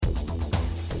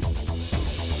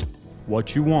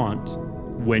what you want,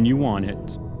 when you want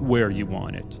it, where you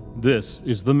want it. This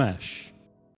is The Mesh.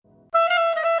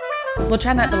 We'll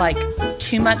try not to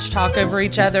too much talk over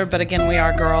each other, but again, we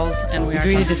are girls and we are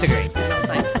agree to disagree. And I was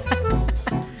like,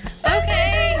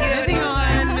 Moving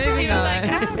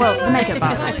on. well, the makeup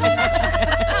bottle.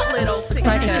 It's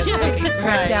like a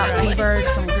cracked out T-bird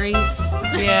from Greece.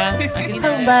 Yeah.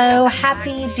 Hello,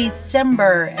 happy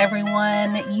December,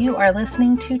 everyone. You are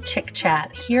listening to Chick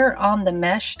Chat here on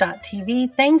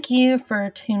themesh.tv. Thank you for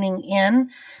tuning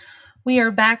in. We are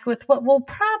back with what will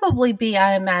probably be,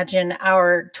 I imagine,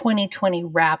 our 2020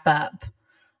 wrap-up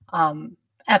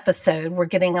episode. We're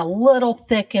getting a little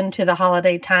thick into the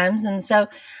holiday times, and so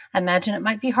I imagine it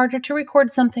might be harder to record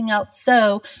something else.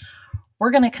 So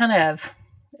we're going to kind of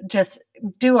just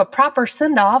do a proper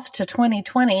send-off to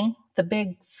 2020, the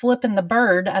big flip in the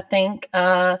bird, I think,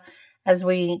 as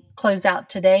we close out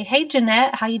today. Hey,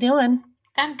 Jeanette, how you doing?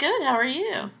 I'm good. How are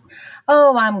you?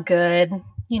 Oh, I'm good.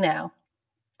 You know,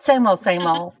 same old, same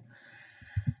old.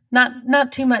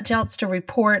 Not too much else to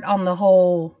report on the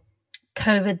whole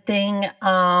COVID thing.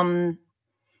 I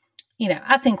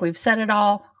think we've said it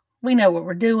all. We know what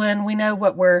we're doing. We know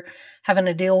what we're having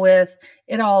to deal with.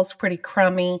 It all's pretty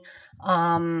crummy.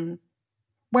 Wearing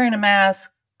a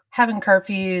mask, having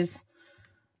curfews,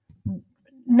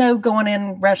 no going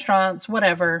in restaurants,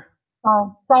 whatever.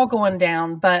 It's all going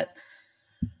down, but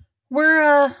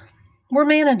we're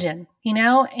managing,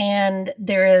 and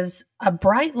there is a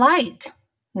bright light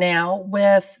now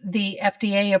with the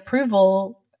FDA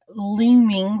approval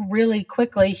looming really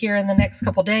quickly here in the next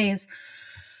couple days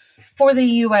for the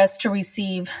U.S. to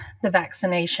receive the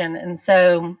vaccination. And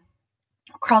so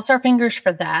cross our fingers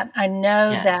for that. I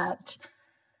know that,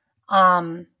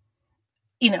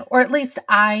 or at least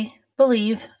I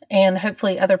believe, and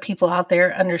hopefully other people out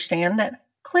there understand that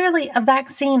clearly a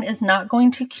vaccine is not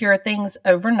going to cure things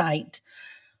overnight,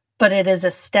 but it is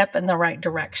a step in the right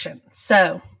direction.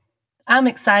 So I'm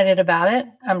excited about it.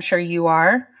 I'm sure you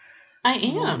are. I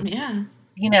am, yeah.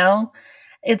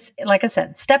 It's like I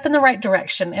said, step in the right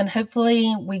direction. And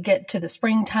hopefully we get to the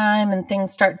springtime and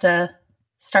things start to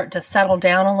settle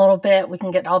down a little bit. We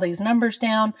can get all these numbers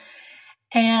down.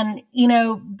 And,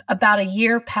 about a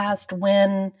year past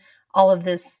when all of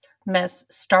this mess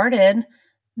started,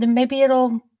 then maybe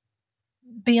it'll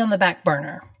be on the back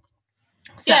burner.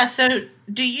 So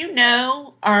do you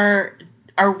know, are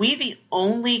we the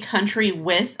only country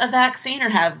with a vaccine, or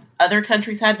have other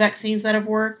countries had vaccines that have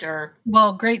worked? Or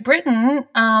well, Great Britain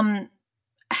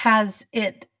has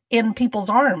it in people's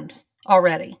arms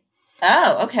already.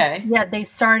 Oh, okay. Yeah, they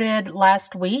started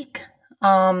last week.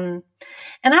 And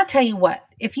I tell you what,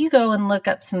 if you go and look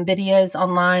up some videos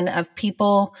online of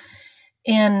people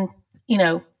in,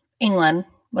 England,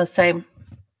 let's say,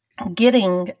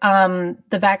 getting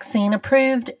the vaccine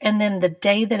approved, and then the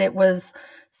day that it was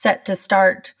set to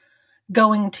start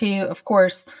going to, of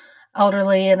course,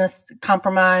 elderly and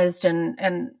compromised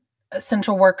and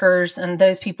essential workers, and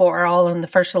those people are all on the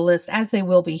first of the list, as they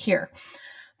will be here.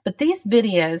 But these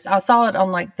videos, I saw it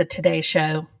on the Today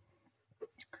Show.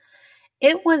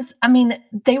 It was,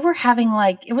 they were having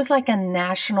it was like a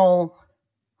national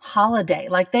holiday.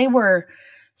 They were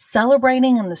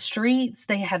celebrating in the streets.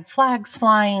 They had flags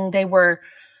flying. They were,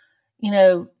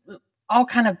 all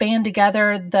kind of band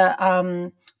together.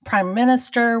 The prime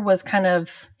minister was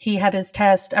he had his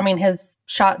test, his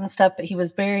shot and stuff, but he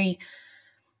was very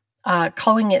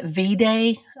calling it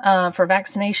V-Day for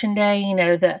Vaccination Day,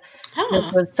 that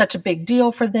this was such a big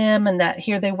deal for them, and that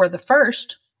here they were the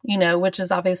first, which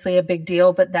is obviously a big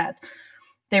deal, but that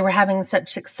they were having such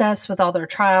success with all their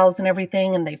trials and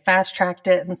everything, and they fast-tracked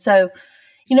it. And so,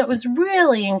 it was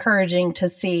really encouraging to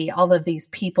see all of these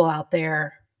people out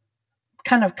there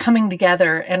kind of coming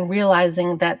together and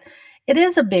realizing that it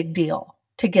is a big deal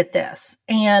to get this,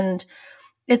 and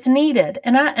it's needed.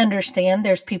 And I understand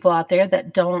there's people out there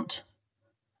that don't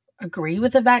agree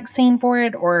with the vaccine for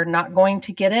it or not going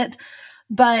to get it,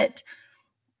 but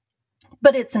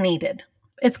it's needed.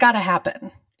 It's got to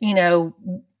happen. You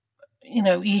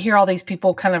hear all these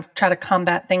people kind of try to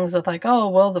combat things with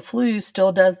the flu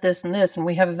still does this and this, and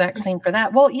we have a vaccine for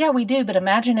that. Well, yeah, we do, but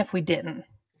imagine if we didn't.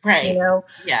 Right.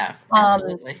 Yeah,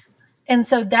 absolutely. And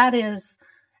so that is,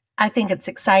 I think it's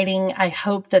exciting. I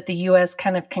hope that the U.S.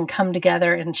 kind of can come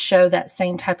together and show that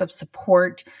same type of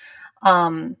support.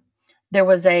 There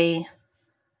was I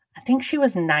think she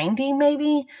was 90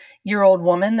 maybe year old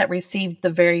woman that received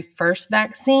the very first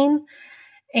vaccine.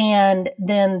 And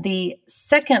then the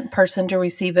second person to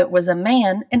receive it was a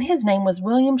man, and his name was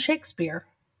William Shakespeare.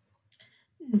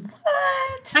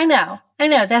 What? I know.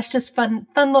 That's just fun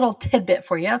little tidbit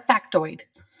for you, a factoid.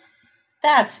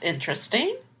 That's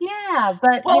interesting. Yeah,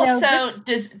 but Well, so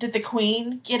did the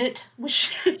Queen get it? Was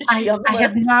she I on the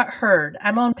have list? not heard.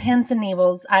 I'm on pins and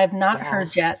needles. I have not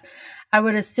heard yet. I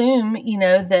would assume,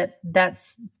 that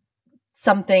that's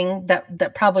something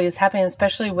that probably is happening,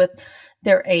 especially with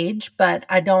their age, but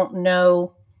I don't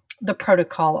know the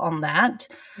protocol on that.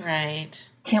 Right.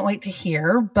 Can't wait to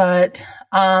hear. But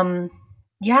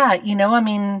yeah,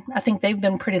 I think they've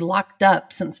been pretty locked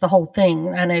up since the whole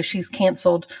thing. I know she's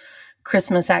canceled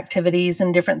Christmas activities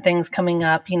and different things coming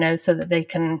up, so that they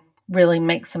can really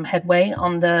make some headway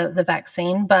on the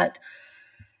vaccine. But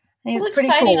I think it's pretty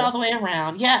exciting cool all the way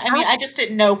around. Yeah, I mean, I just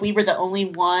didn't know if we were the only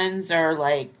ones or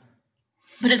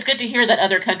but it's good to hear that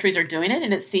other countries are doing it,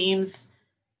 and it seems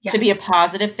to be a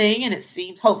positive thing, and it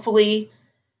seems hopefully,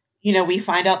 we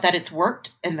find out that it's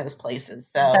worked in those places.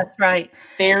 So that's right.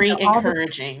 Very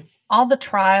encouraging. All the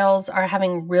trials are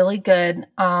having really good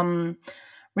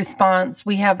response.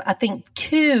 We have, I think,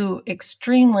 2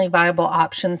 extremely viable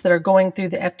options that are going through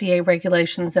the FDA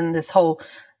regulations and this whole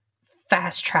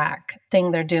fast track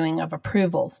thing they're doing of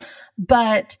approvals.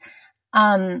 But,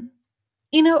 as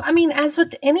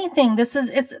with anything,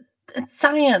 it's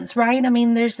science, right? I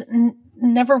mean, there's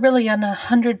never really an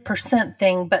 100%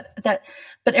 thing, but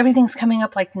everything's coming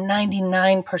up like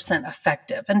 99%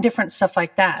 effective and different stuff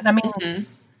like that. I mean,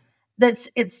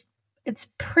 it's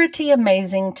pretty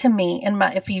amazing to me. And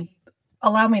if you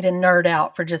allow me to nerd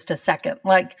out for just a second,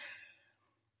 like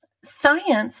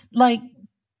science,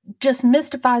 just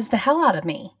mystifies the hell out of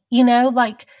me.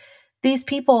 These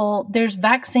people, there's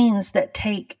vaccines that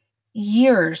take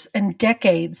years and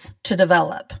decades to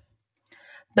develop,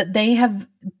 but they have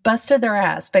busted their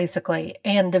ass basically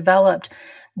and developed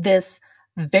this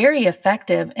very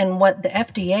effective, and what the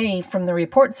FDA, from the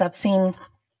reports I've seen,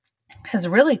 has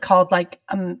really called like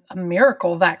a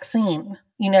miracle vaccine,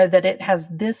 that it has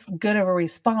this good of a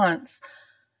response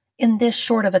in this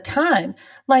short of a time.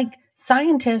 Like,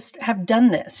 scientists have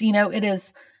done this, it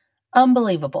is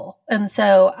unbelievable. And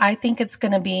so I think it's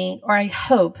going to be, or I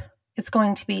hope it's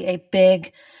going to be, a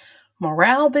big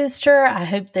morale booster. I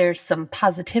hope there's some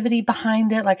positivity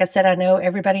behind it. Like I said, I know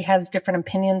everybody has different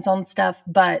opinions on stuff,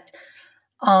 but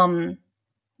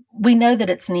we know that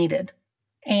it's needed.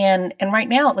 And right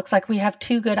now it looks like we have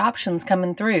 2 good options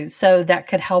coming through. So that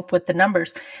could help with the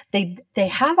numbers. They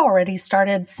have already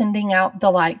started sending out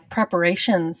the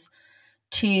preparations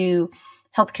to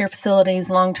healthcare facilities,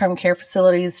 long-term care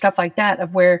facilities, stuff like that,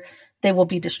 of where they will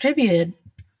be distributed,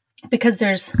 because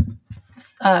there's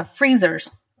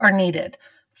freezers are needed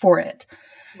for it.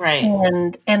 Right.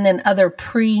 And then other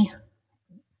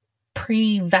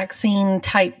pre-vaccine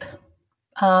type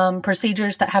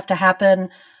procedures that have to happen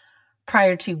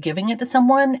prior to giving it to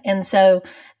someone. And so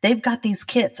they've got these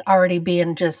kits already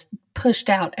being just pushed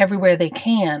out everywhere they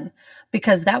can,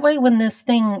 because that way, when this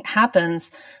thing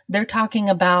happens, they're talking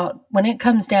about when it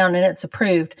comes down and it's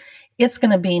approved, it's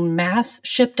going to be mass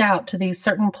shipped out to these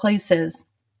certain places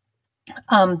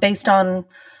based on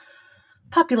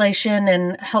population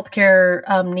and healthcare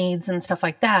needs and stuff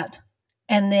like that.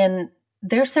 And then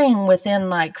they're saying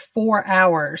within 4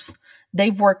 hours,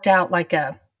 they've worked out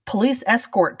a police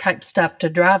escort type stuff to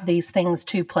drive these things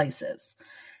to places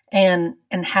and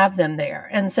have them there.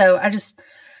 And so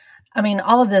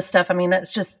all of this stuff,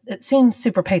 it seems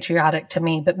super patriotic to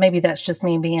me, but maybe that's just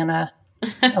me being a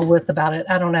wuss about it.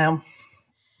 I don't know.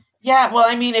 Yeah. Well,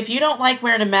 if you don't like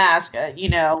wearing a mask,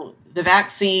 the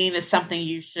vaccine is something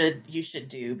you should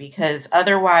do, because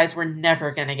otherwise we're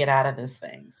never going to get out of this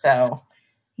thing. So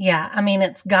yeah,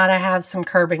 it's got to have some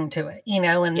curbing to it,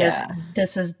 and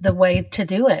this is the way to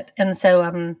do it. And so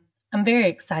I'm very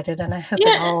excited, and I hope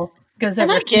it all goes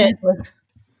over.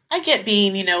 I get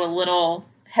being, a little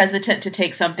hesitant to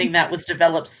take something that was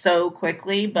developed so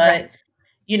quickly, but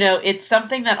it's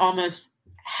something that almost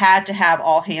had to have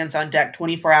all hands on deck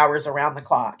 24 hours around the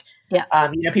clock. Yeah.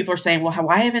 People are saying, well,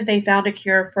 why haven't they found a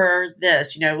cure for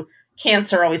this?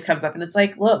 Cancer always comes up, and it's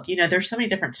like, look, there's so many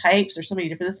different types. There's so many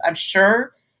different, I'm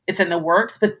sure it's in the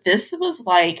works, but this was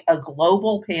like a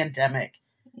global pandemic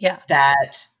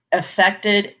that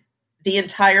affected the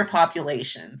entire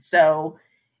population. So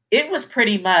it was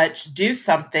pretty much do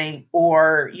something,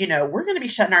 or, we're going to be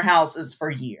shutting our houses for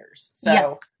years.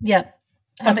 So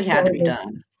something had to be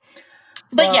done.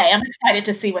 But I'm excited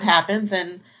to see what happens.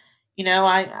 And,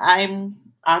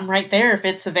 I'm right there. If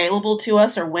it's available to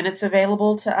us, or when it's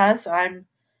available to us, I'm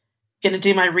going to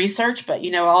do my research. But,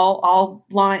 all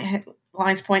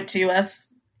lines point to us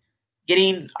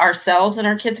getting ourselves and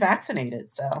our kids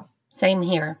vaccinated. So same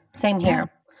here.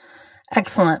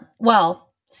 Excellent. Well,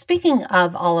 speaking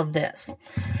of all of this,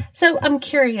 so I'm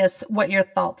curious what your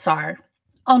thoughts are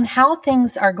on how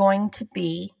things are going to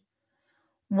be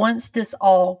once this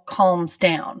all calms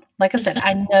down, like I said,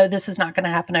 I know this is not going to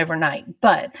happen overnight,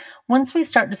 but once we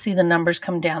start to see the numbers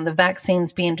come down, the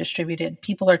vaccines being distributed,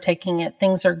 people are taking it,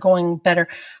 things are going better,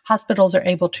 hospitals are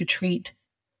able to treat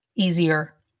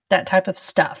easier, that type of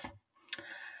stuff.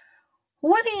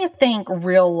 What do you think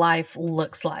real life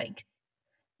looks like?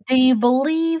 Do you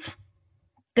believe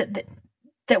that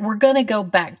we're going to go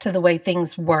back to the way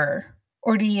things were?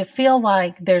 Or do you feel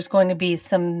like there's going to be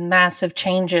some massive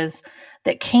changes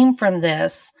that came from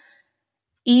this,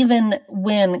 even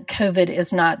when COVID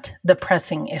is not the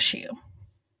pressing issue?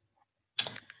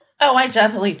 Oh, I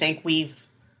definitely think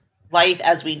life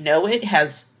as we know it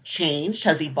has changed,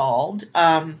 has evolved.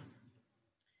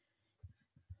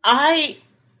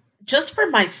 Just for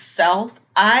myself,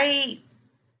 I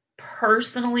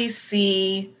personally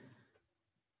see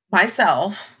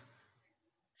myself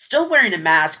still wearing a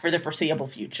mask for the foreseeable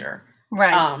future.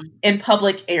 Right. In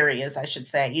public areas, I should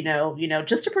say,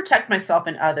 just to protect myself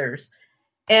and others.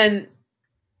 And,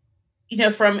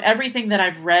 from everything that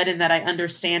I've read and that I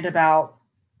understand about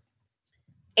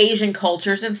Asian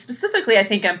cultures, and specifically, I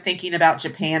think I'm thinking about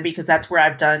Japan because that's where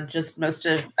I've done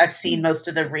I've seen most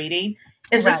of the reading,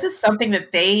 is Right. This is something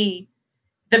that the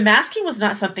masking was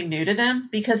not something new to them,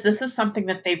 because this is something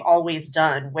that they've always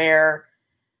done, where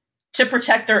to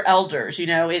protect their elders,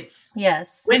 it's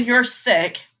Yes. when you're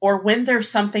sick or when there's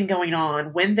something going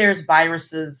on, when there's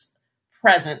viruses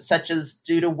present, such as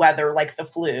due to weather like the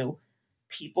flu,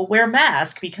 people wear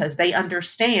masks because they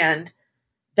understand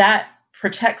that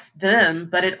protects them,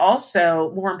 but it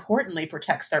also, more importantly,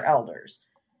 protects their elders.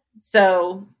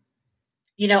 So,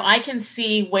 I can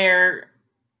see where,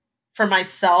 for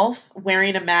myself,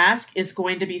 wearing a mask is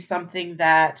going to be something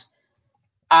that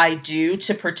I do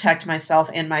to protect myself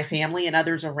and my family and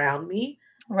others around me.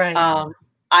 Right.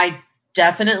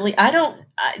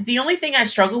 The only thing I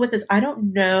struggle with is I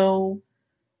don't know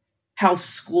how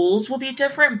schools will be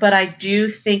different, but I do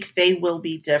think they will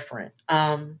be different.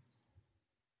 But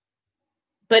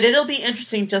it'll be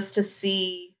interesting just to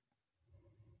see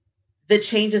the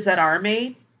changes that are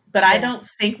made. But I don't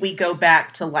think we go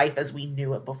back to life as we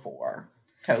knew it before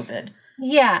COVID.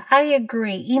 Yeah, I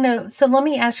agree. So let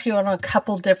me ask you on a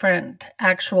couple different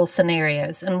actual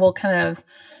scenarios, and we'll kind of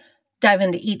dive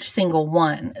into each single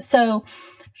one. So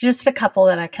just a couple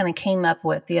that I kind of came up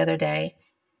with the other day.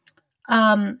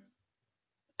 I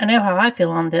know how I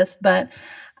feel on this, but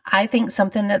I think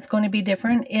something that's going to be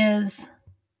different is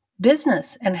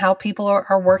business and how people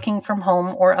are working from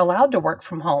home or allowed to work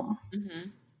from home. Mm-hmm.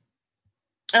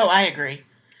 Oh, I agree.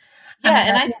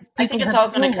 Yeah, and I think it's all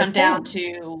going to come down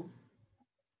to,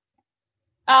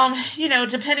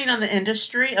 depending on the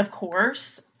industry, of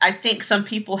course. I think some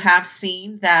people have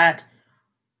seen that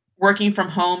working from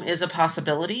home is a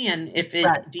possibility, and if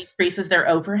it decreases their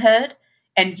overhead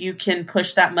and you can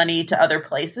push that money to other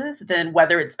places, then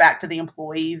whether it's back to the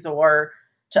employees or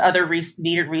to other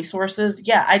needed resources,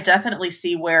 I definitely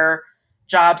see where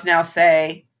jobs now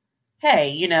say,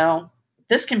 hey,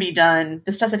 this can be done.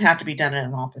 This doesn't have to be done in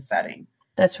an office setting.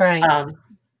 That's right.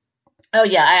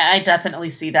 I definitely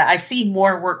see that. I see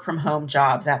more work from home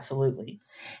jobs. Absolutely.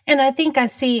 And I think I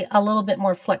see a little bit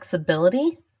more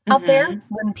flexibility out there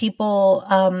when people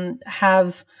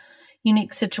have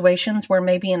unique situations where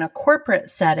maybe in a corporate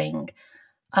setting,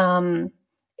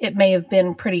 it may have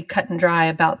been pretty cut and dry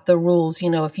about the rules.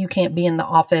 If you can't be in the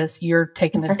office, you're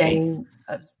taking a day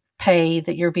of pay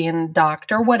that you're being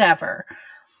docked or whatever.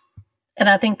 And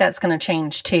I think that's going to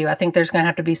change too. I think there's going to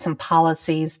have to be some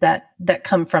policies that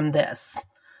come from this.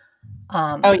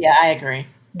 I agree.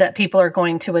 That people are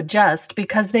going to adjust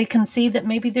because they can see that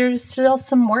maybe there's still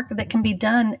some work that can be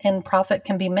done and profit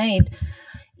can be made,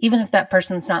 even if that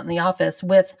person's not in the office,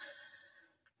 with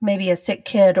maybe a sick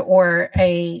kid or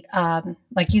a,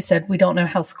 like you said, we don't know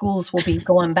how schools will be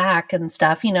going back and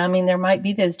stuff. There might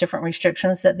be those different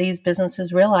restrictions that these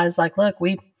businesses realize, like, look,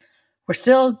 we're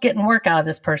still getting work out of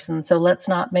this person, so let's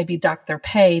not maybe dock their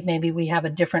pay. Maybe we have a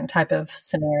different type of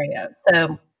scenario.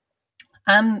 So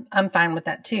I'm fine with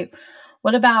that too.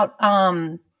 What about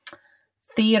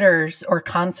theaters or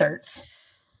concerts?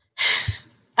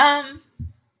 I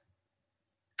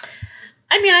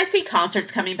see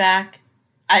concerts coming back.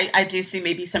 I do see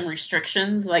maybe some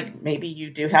restrictions, like maybe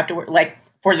you do have to work, like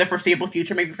for the foreseeable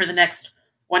future, maybe for the next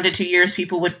 1 to 2 years,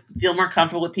 people would feel more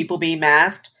comfortable with people being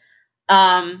masked.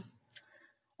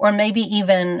 Or maybe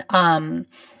even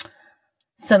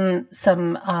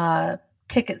some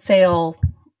ticket sale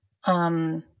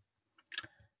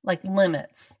like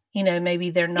limits. Maybe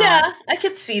they're not. Yeah, I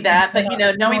could see that. But,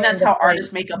 knowing that's how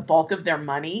artists make a bulk of their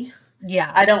money.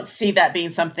 Yeah. I don't see that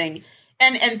being something.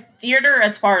 And theater,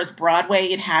 as far as Broadway,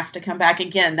 it has to come back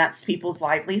again. That's people's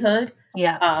livelihood.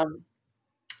 Yeah.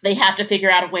 They have to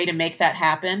figure out a way to make that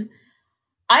happen.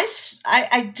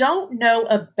 I don't know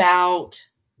about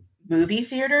movie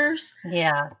theaters.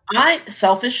 Yeah. I'm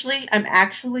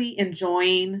actually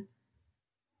enjoying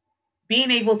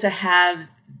being able to have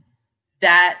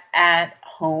that at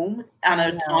home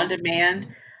on demand.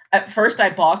 At first I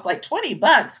balked, like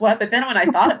 $20. What? But then when I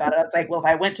thought about it, I was like, well, if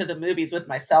I went to the movies with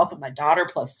myself and my daughter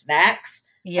plus snacks,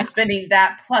 I'm spending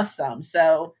that plus some.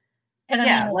 So and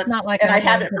I mean, it's not like I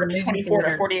have it for 24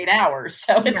 to 48 hours.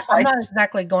 So it's I'm not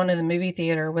exactly going to the movie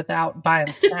theater without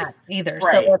buying snacks either.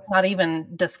 Right. So let's not even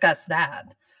discuss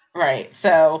that. Right.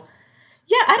 So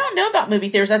yeah, I don't know about movie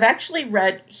theaters. I've actually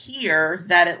read here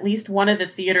that at least one of the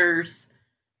theaters,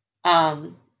 a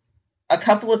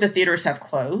couple of the theaters have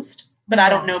closed. But I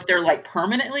don't know if they're like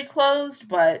permanently closed.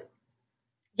 But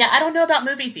yeah, I don't know about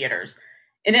movie theaters.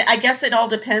 And I guess it all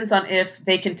depends on if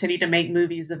they continue to make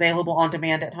movies available on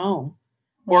demand at home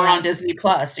or on Disney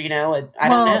Plus. I don't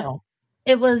know.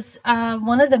 It was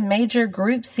one of the major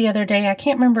groups the other day. I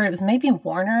can't remember. It was maybe Time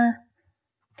Warner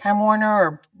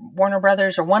or Warner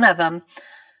Brothers or one of them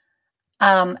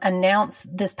announced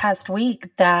this past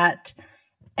week that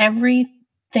everything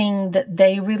that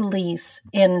they release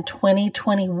in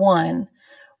 2021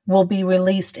 will be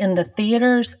released in the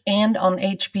theaters and on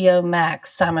HBO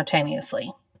Max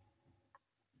simultaneously.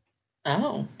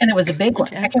 Oh. And it was a big one.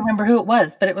 I can't remember who it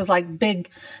was, but it was like big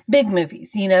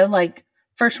movies, like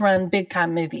first run, big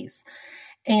time movies.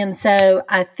 And so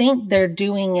I think they're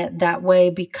doing it that way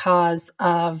because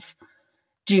of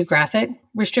geographic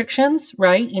restrictions,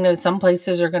 right? Some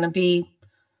places are going to be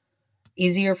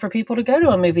easier for people to go to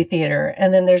a movie theater.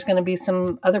 And then there's going to be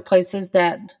some other places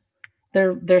that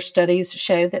their studies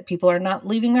show that people are not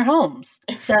leaving their homes.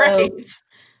 So right.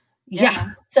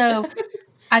 yeah. So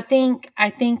I think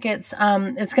it's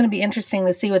going to be interesting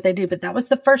to see what they do, but that was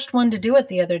the first one to do it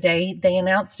the other day. They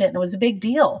announced it and it was a big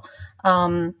deal.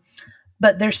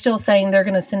 But they're still saying they're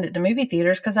going to send it to movie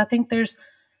theaters because I think there's,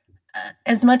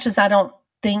 as much as I don't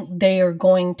think they are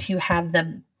going to have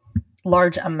the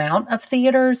large amount of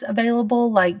theaters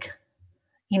available, like,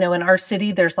 in our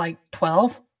city, there's like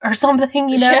 12 or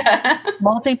something,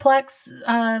 multiplex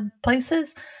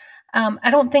places.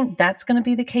 I don't think that's going to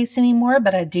be the case anymore,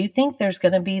 but I do think there's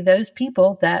going to be those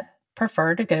people that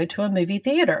prefer to go to a movie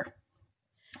theater.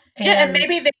 And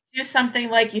maybe they do something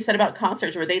like you said about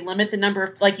concerts where they limit the number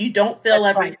of, like, you don't fill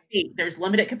every seat. There's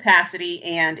limited capacity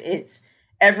and it's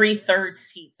every third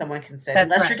seat someone can sit.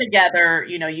 Unless you're together,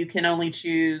 you can only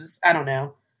choose, I don't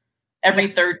know, every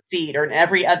third seat, or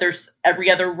every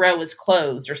other row is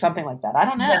closed or something like that. I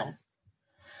don't know. Yeah.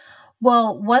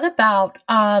 Well, what about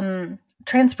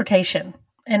transportation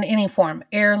in any form?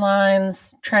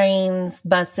 Airlines, trains,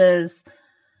 buses.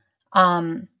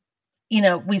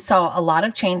 We saw a lot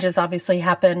of changes obviously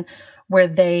happen where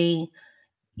they,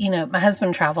 my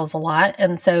husband travels a lot.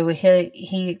 And so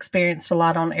he experienced a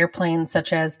lot on airplanes,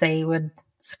 such as they would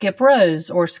skip rows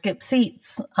or skip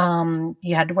seats.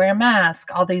 You had to wear a mask,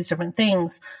 all these different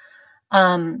things.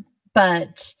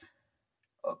 But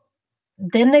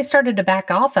then they started to back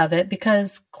off of it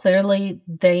because clearly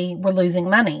they were losing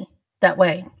money that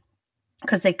way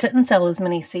because they couldn't sell as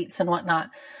many seats and whatnot.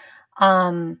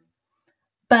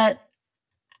 But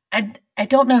I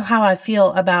don't know how I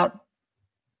feel about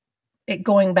it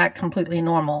going back completely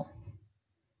normal.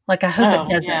 Like, I hope it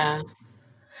doesn't. Yeah.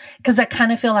 Because I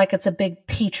kind of feel like it's a big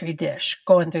petri dish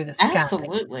going through the sky.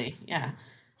 Absolutely, yeah.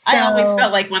 So, I always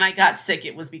felt like when I got sick,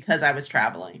 it was because I was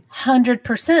traveling.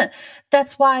 100%.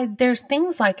 That's why there's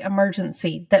things like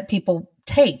emergency that people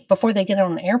take before they get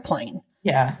on an airplane.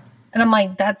 Yeah. And I'm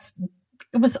like,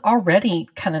 it was already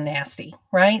kind of nasty,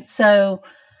 right? So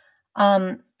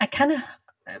I kind of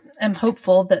am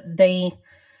hopeful that they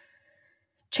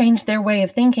change their way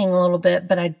of thinking a little bit,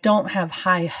 but I don't have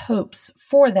high hopes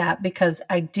for that because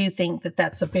I do think that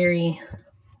that's a very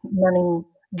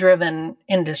money-driven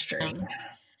industry.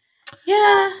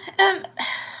 Yeah, and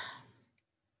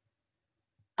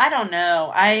I don't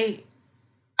know.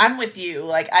 I'm with you.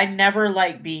 Like, I never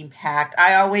like being packed.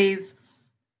 I always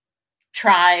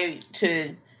try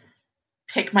to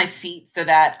pick my seat so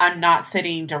that I'm not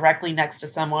sitting directly next to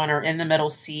someone or in the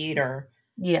middle seat, or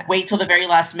wait till the very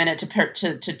last minute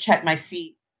to check my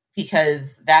seat,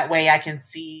 because that way I can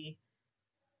see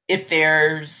if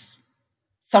there's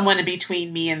someone in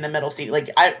between me and the middle seat. Like,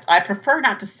 I prefer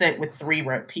not to sit with 3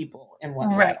 row people in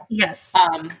one row. Yes.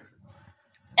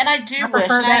 And I do wish,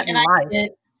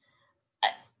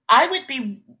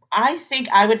 I think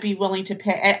I would be willing to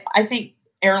pay. I think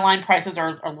airline prices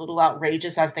are a little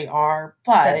outrageous as they are,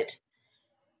 but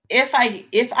if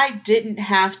I didn't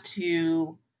have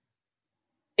to,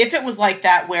 if it was like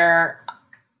that where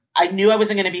I knew I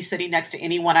wasn't going to be sitting next to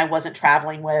anyone I wasn't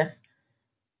traveling with,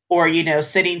 or, you know,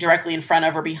 sitting directly in front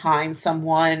of or behind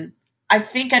someone, I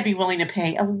think I'd be willing to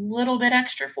pay a little bit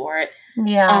extra for it.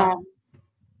 Yeah.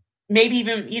 Maybe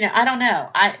even, you know, I don't know.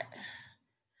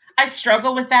 I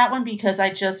struggle with that one because I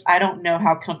don't know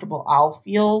how comfortable I'll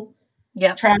feel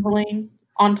traveling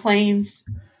on planes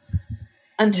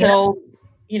until,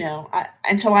 you know,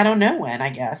 until I don't know when, I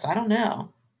guess. I don't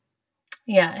know.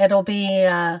 Yeah, it'll be,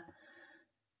 that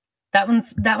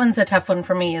one's a tough one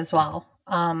for me as well.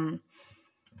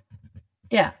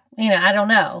 Yeah, you know, I don't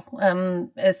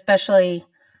know. Especially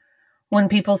when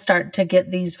people start to get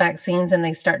these vaccines and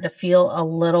they start to feel a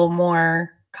little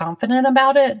more confident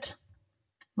about it.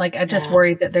 Like, I just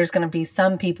worry that there's going to be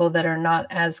some people that are not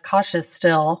as cautious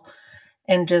still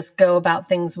and just go about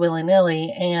things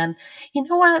willy-nilly. And you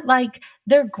know what? Like,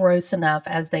 they're gross enough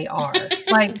as they are.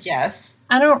 Like, yes.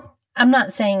 I'm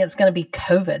not saying it's going to be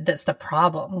COVID that's the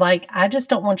problem. Like, I just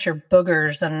don't want your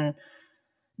boogers and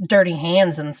dirty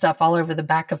hands and stuff all over the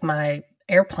back of my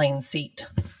airplane seat.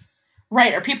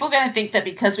 Right. Are people going to think that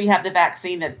because we have the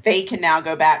vaccine that they can now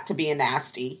go back to being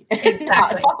nasty and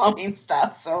not following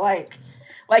stuff? So like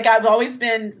I've always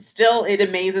been, still, it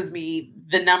amazes me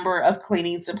the number of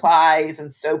cleaning supplies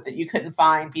and soap that you couldn't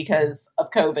find because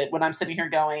of COVID, when I'm sitting here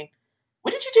going,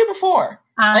 what did you do before?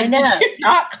 I know. Did you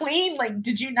not clean? Like,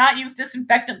 did you not use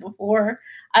disinfectant before?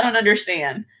 I don't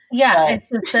understand. Yeah. It's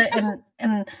just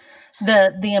and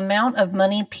the amount of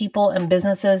money people and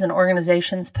businesses and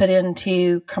organizations put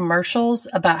into commercials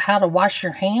about how to wash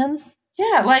your hands.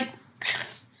 Yeah. Like,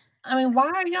 I mean, why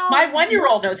are y'all? My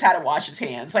 1-year-old knows how to wash his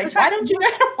hands. Like, why don't you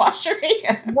know how to wash your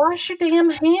hands? Wash your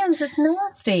damn hands. It's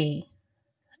nasty.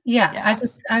 Yeah.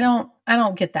 I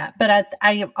don't get that, but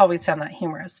I always found that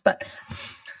humorous. But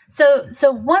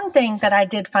so one thing that I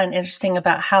did find interesting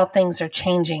about how things are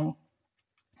changing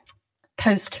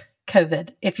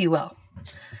post-COVID, if you will,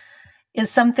 is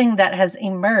something that has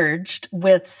emerged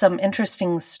with some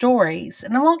interesting stories.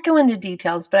 And I won't go into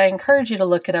details, but I encourage you to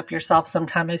look it up yourself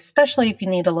sometime, especially if you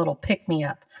need a little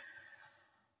pick-me-up.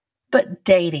 But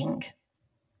dating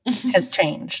has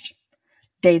changed.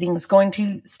 Dating is going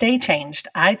to stay changed,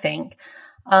 I think.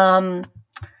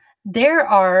 There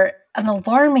are an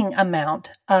alarming amount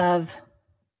of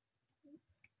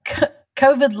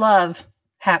COVID love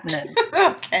happening.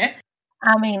 Okay.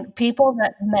 I mean, people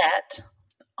that met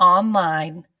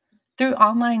online through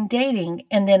online dating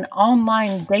and then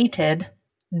online dated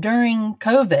during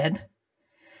COVID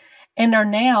and are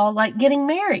now like getting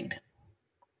married.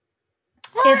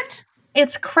 What?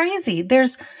 It's crazy.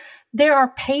 There are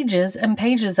pages and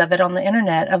pages of it on the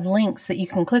internet of links that you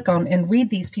can click on and read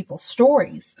these people's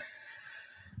stories.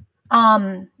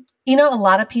 You know, a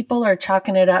lot of people are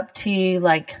chalking it up to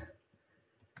like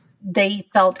they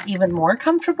felt even more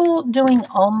comfortable doing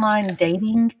online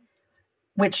dating,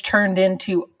 which turned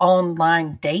into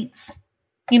online dates.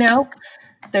 You know,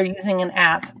 they're using an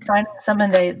app, finding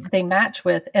someone they match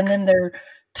with, and then they're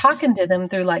talking to them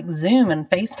through like Zoom and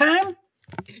FaceTime.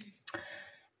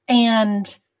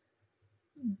 And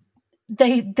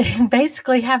they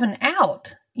basically have an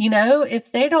out. You know,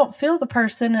 if they don't feel the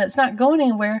person and it's not going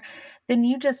anywhere, then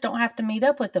you just don't have to meet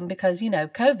up with them because, you know,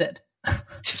 COVID.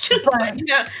 But,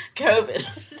 COVID.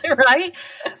 Right?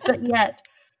 But yet,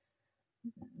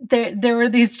 there were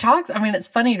these talks. I mean, it's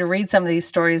funny to read some of these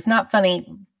stories. Not funny,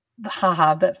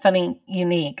 haha, but funny,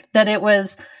 unique. That it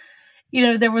was, you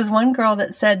know, there was one girl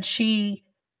that said she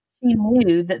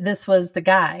knew that this was the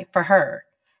guy for her.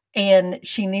 And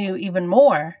she knew even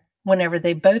more whenever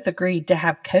they both agreed to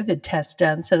have COVID tests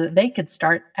done so that they could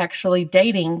start actually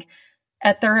dating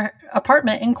at their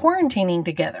apartment and quarantining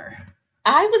together.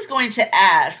 I was going to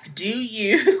ask, do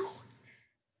you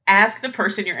ask the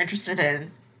person you're interested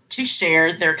in to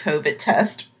share their COVID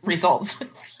test results with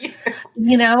you?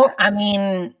 You know, I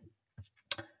mean,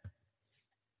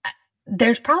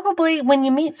 there's probably, when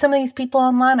you meet some of these people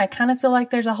online, I kind of feel like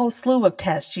there's a whole slew of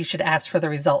tests you should ask for the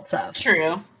results of.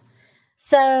 True.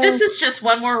 So this is just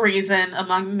one more reason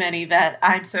among many that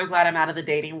I'm so glad I'm out of the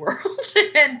dating world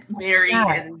and married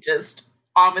and just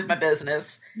on with my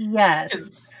business.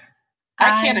 Yes.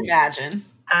 I can't imagine.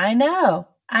 I know.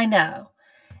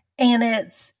 And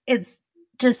it's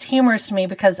just humorous to me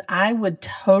because I would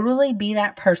totally be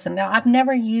that person. Now, I've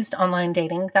never used online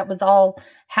dating. That was all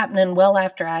happening well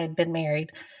after I had been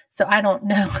married. So I don't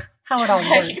know how it all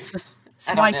works.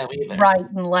 Swipe right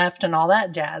and left and all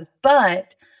that jazz.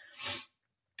 But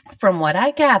from what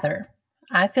I gather,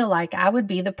 I feel like I would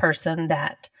be the person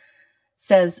that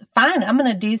says, fine, I'm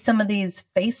going to do some of these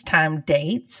FaceTime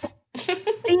dates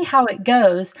see how it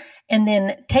goes, and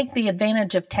then take the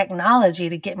advantage of technology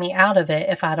to get me out of it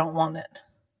if I don't want it.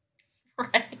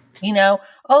 Right. You know,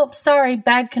 oh, sorry,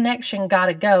 bad connection,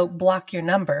 gotta go, block your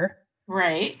number.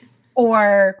 Right.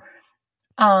 Or,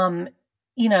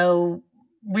 you know,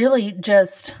 really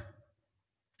just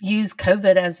use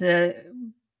COVID as the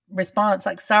response.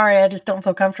 Like, sorry, I just don't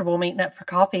feel comfortable meeting up for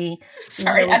coffee.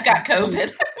 Sorry, I've got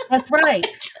COVID. That's right.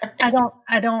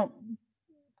 I don't,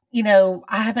 you know,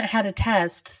 I haven't had a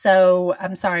test, so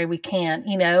I'm sorry, we can't,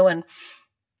 you know, and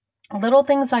little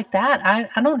things like that.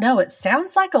 I don't know. It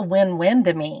sounds like a win-win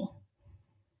to me.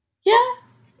 Yeah.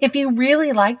 If you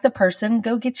really like the person,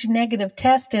 go get your negative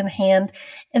test in hand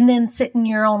and then sit in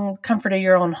your own comfort of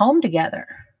your own home together.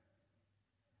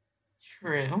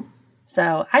 True.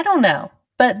 So I don't know,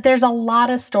 but there's a lot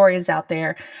of stories out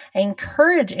there. I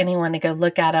encourage anyone to go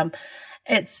look at them.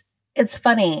 It's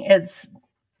funny. I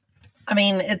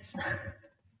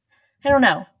don't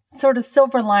know, sort of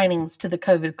silver linings to the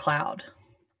COVID cloud.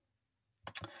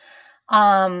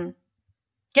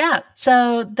 Yeah,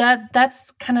 so that's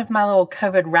kind of my little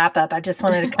COVID wrap up. I just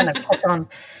wanted to kind of touch on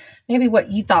maybe what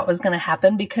you thought was going to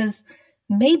happen, because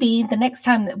maybe the next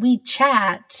time that we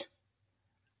chat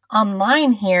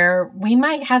online here, we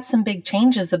might have some big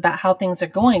changes about how things are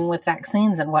going with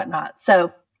vaccines and whatnot.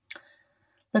 So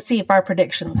let's see if our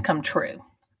predictions come true.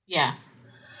 Yeah.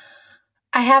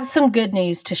 I have some good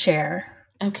news to share.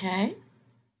 Okay.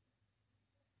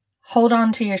 Hold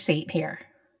on to your seat here.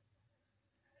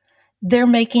 They're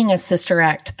making a Sister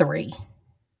Act 3.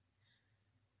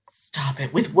 Stop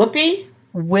it. With Whoopi?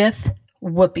 With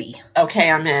Whoopi. Okay,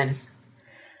 I'm in.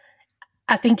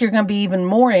 I think you're going to be even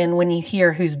more in when you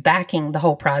hear who's backing the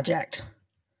whole project.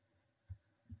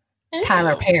 Ew.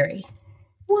 Tyler Perry.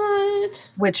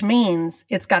 What? Which means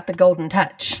it's got the golden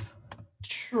touch.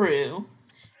 True.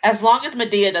 As long as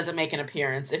Medea doesn't make an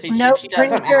appearance. If she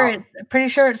does, pretty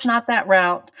sure it's not that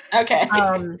route. Okay.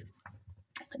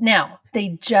 Now,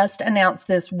 they just announced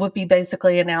this. Whoopi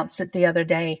basically announced it the other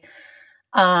day.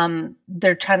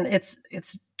 They're trying.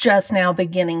 It's just now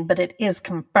beginning, but it is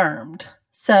confirmed.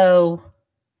 So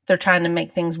they're trying to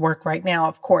make things work right now,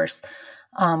 of course,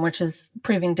 which is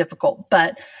proving difficult.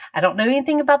 But I don't know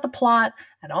anything about the plot.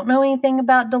 I don't know anything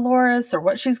about Dolores or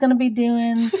what she's going to be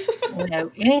doing, you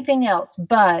know, anything else.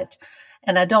 But,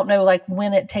 and I don't know like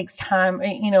when it takes time,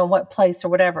 you know, what place or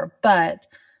whatever. But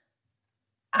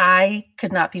I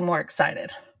could not be more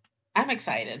excited. I'm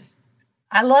excited.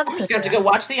 I love I'm Sister just going to go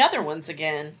watch the other ones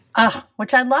again.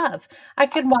 Which I love. I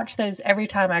could watch those every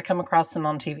time I come across them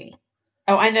on TV.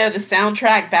 Oh, I know the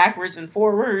soundtrack backwards and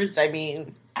forwards. I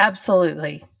mean,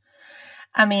 absolutely.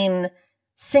 I mean,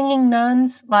 singing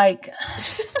nuns, like,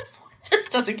 it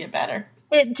doesn't get better.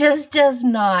 It just does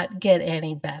not get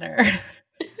any better.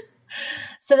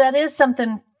 So that is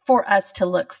something for us to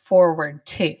look forward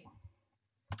to.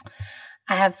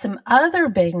 I have some other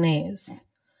big news.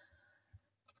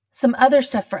 Some other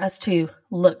stuff for us to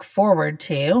look forward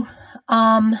to.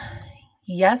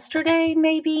 Yesterday,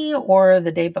 maybe, or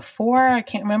the day before, I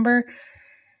can't remember,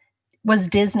 was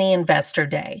Disney Investor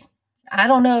Day. I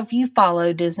don't know if you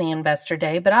follow Disney Investor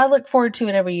Day, but I look forward to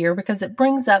it every year because it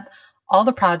brings up all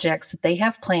the projects that they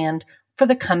have planned for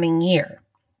the coming year.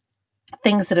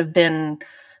 Things that have been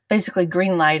basically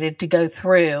green-lighted to go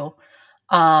through.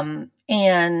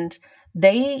 And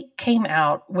they came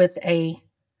out with a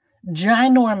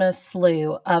ginormous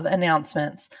slew of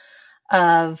announcements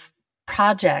of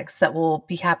projects that will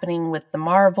be happening with the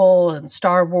Marvel and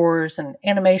Star Wars and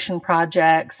animation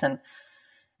projects and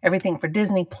everything for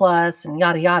Disney Plus and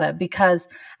yada yada, because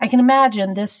I can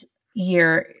imagine this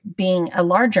year being a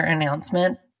larger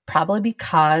announcement, probably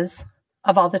because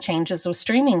of all the changes with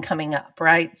streaming coming up,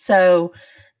 right? So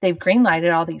they've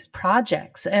greenlighted all these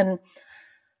projects, and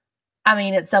I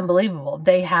mean, it's unbelievable.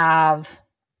 They have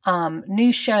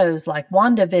new shows like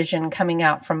WandaVision coming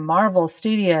out from Marvel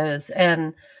Studios,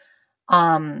 and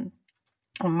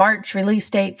March release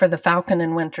date for the Falcon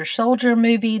and Winter Soldier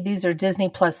movie. These are Disney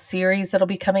Plus series that'll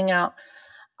be coming out.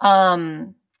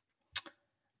 Tom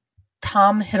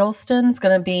Hiddleston's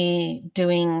going to be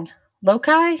doing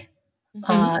Loki.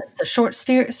 It's a short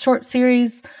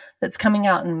series that's coming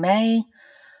out in May.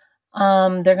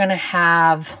 They're going to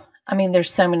have, I mean,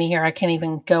 there's so many here, I can't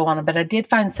even go on it, but I did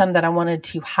find some that I wanted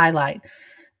to highlight.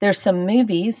 There's some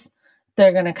movies that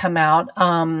are going to come out.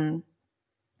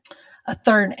 A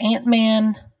third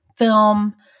Ant-Man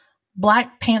film.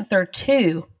 Black Panther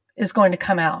 2 is going to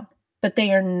come out, but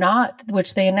they are not,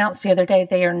 which they announced the other day,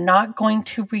 they are not going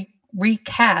to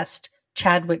recast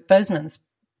Chadwick Boseman's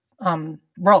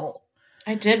role.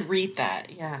 I did read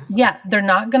that. Yeah. Yeah, they're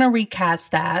not going to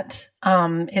recast that.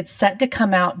 It's set to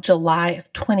come out July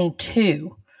of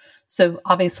 22. So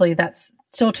obviously that's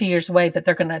still 2 years away, but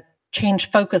they're going to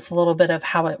change focus a little bit of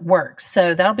how it works.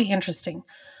 So that'll be interesting.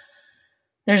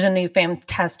 There's a new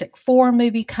Fantastic Four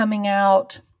movie coming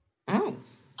out.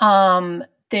 Oh.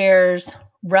 There's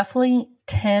roughly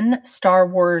 10 Star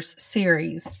Wars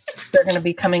series that are going to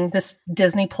be coming to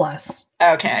Disney Plus.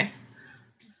 Okay.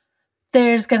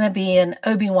 There's going to be an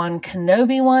Obi-Wan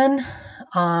Kenobi one,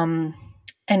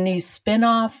 a new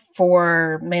spinoff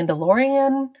for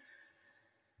Mandalorian.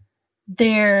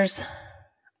 There's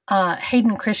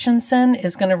Hayden Christensen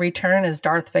is going to return as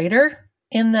Darth Vader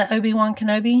in the Obi-Wan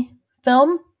Kenobi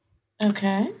film.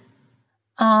 Okay.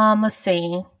 Let's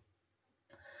see.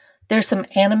 There's some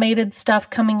animated stuff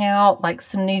coming out, like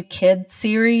some new kid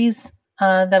series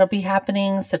that'll be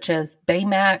happening, such as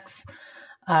Baymax,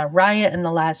 Raya and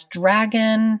the Last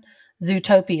Dragon,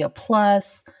 Zootopia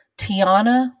Plus,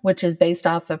 Tiana, which is based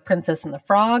off of Princess and the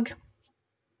Frog,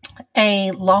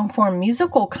 a long-form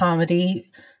musical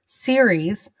comedy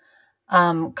series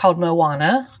called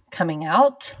Moana coming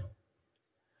out.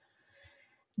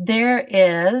 There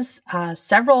is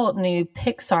several new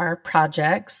Pixar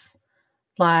projects,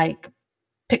 like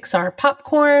Pixar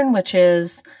Popcorn, which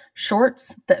is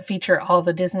shorts that feature all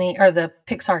the Disney or the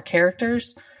Pixar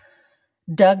characters.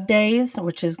 Doug Days,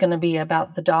 which is going to be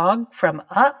about the dog from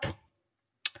Up.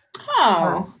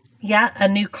 Oh. Yeah, a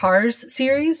new Cars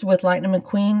series with Lightning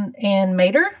McQueen and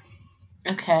Mater.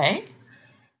 Okay.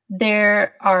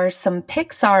 There are some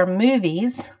Pixar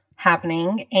movies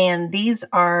happening, and these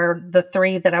are the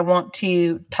three that I want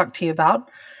to talk to you about.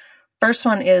 First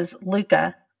one is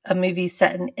Luca, a movie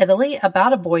set in Italy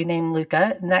about a boy named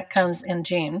Luca, and that comes in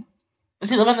June. Does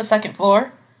he live on the second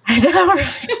floor? I know,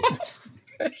 right?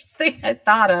 First thing I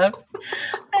thought of.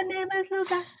 My name is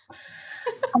Luca.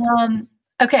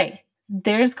 Okay,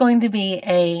 there's going to be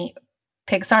a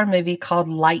Pixar movie called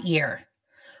Lightyear,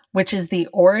 which is the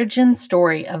origin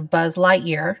story of Buzz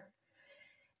Lightyear,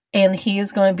 and he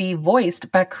is going to be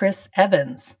voiced by Chris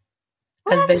Evans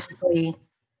as basically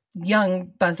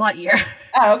young Buzz Lightyear.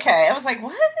 Oh, okay. I was like,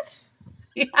 what?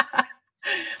 Yeah.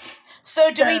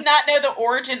 So do we not know the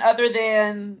origin other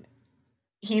than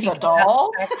he's a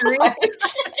doll?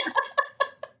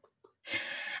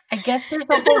 I guess there's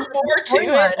Is there more to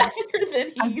it other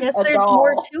than I he's guess a there's doll?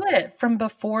 more to it from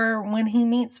before when he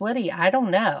meets Woody. I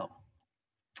don't know.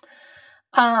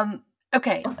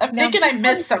 Okay. I'm thinking I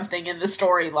missed something in the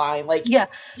storyline. Like, yeah,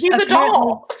 he's a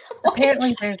doll.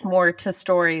 Apparently, there's more to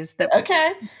stories that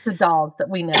the dolls that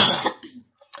we know.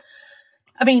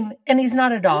 I mean, and he's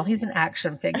not a doll; he's an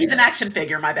action figure. He's an action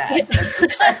figure. My bad.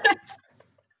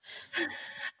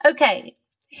 Okay,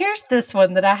 here's this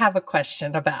one that I have a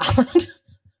question about.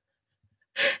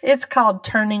 It's called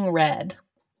Turning Red.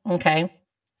 Okay,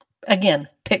 again,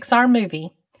 Pixar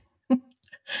movie.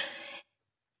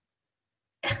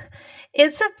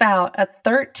 It's about a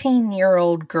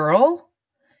 13-year-old girl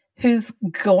who's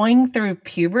going through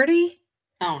puberty.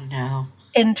 Oh, no.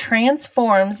 And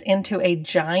transforms into a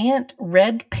giant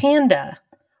red panda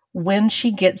when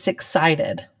she gets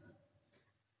excited.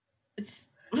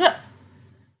 What?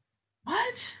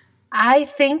 I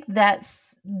think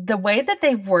that's the way that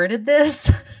they've worded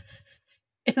this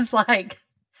is like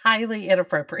highly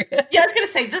inappropriate. Yeah, I was going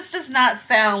to say, this does not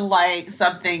sound like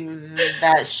something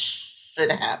that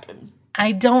should happen.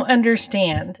 I don't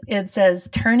understand. It says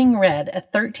Turning Red, a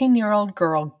 13-year-old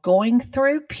girl going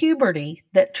through puberty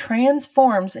that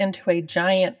transforms into a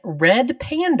giant red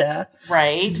panda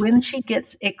when she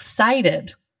gets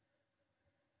excited.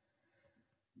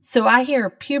 So I hear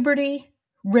puberty,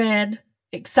 red,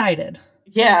 excited.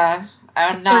 Yeah,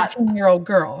 I'm not 13-year-old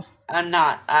girl. I'm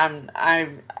not. I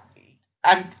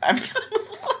don't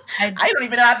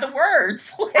even have the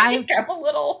words. I'm a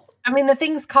little. I mean, the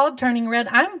thing's called Turning Red.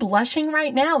 I'm blushing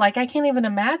right now. Like, I can't even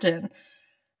imagine.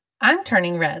 I'm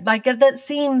turning red. Like, that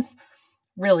seems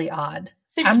really odd.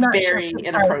 I'm not very sure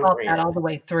inappropriate. That all the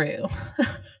way through.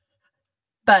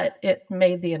 But it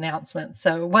made the announcement,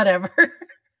 so whatever.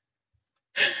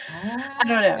 I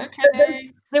don't know.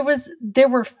 Okay. There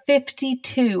were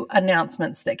 52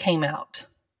 announcements that came out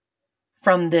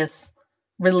from this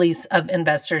release of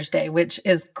Investors Day, which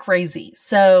is crazy.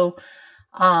 So,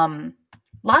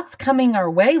 lots coming our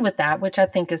way with that, which I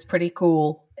think is pretty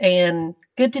cool. And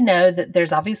good to know that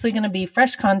there's obviously going to be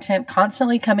fresh content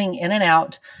constantly coming in and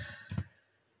out.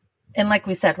 And like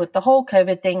we said, with the whole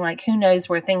COVID thing, like who knows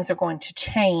where things are going to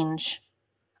change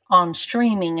on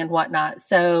streaming and whatnot.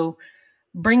 So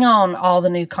bring on all the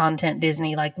new content,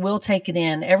 Disney. Like, we'll take it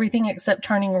in. Everything except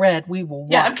Turning Red, we will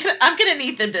watch. Yeah, I'm gonna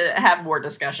need them to have more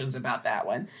discussions about that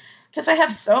one. Because I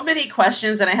have so many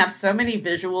questions and I have so many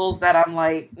visuals that I'm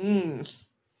like,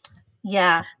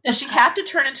 Yeah. Does she have to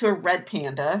turn into a red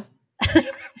panda?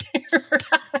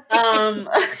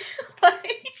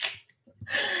 Like,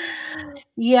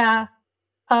 yeah.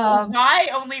 why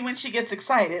only when she gets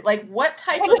excited? Like, what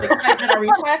type of excitement are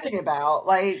we talking about?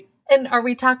 Like, and are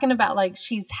we talking about like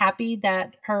she's happy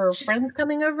that her friend's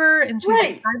coming over and she's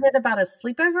Right. excited about a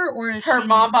sleepover, or is her she,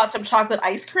 mom bought some chocolate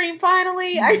ice cream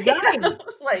finally? Right.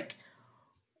 Like,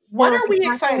 what or are are we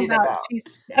talking excited about?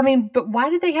 I mean, but why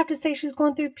did they have to say she's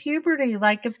going through puberty?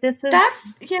 Like, if this is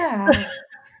That's, yeah.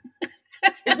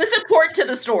 Is this important to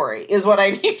the story? Is what I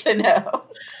need to know.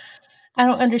 I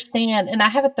don't understand. And I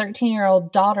have a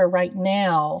 13-year-old daughter right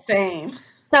now. Same.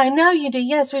 So I know you do.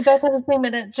 Yes, we both have the same,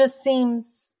 but it just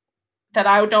seems That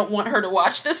I don't want her to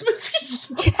watch this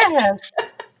movie. yes.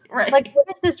 Right. Like, what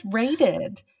is this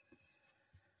rated?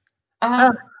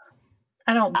 I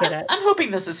don't get it. I'm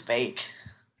hoping this is fake.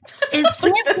 It's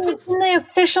Like, it's in the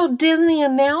official Disney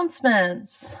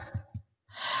announcements.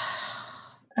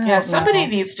 I Yeah, don't somebody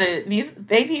know.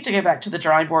 they need to go back to the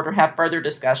drawing board or have further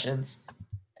discussions.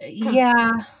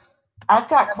 Yeah. I've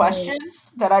got questions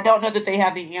that I don't know that they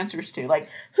have the answers to. Like,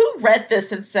 who read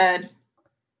this and said,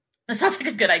 that sounds like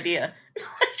a good idea?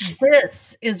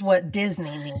 This is what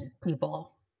Disney needs,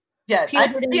 people. Yeah,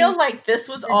 Puberty. I feel like this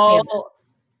was all,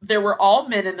 there were all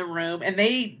men in the room and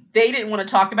they didn't want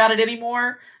to talk about it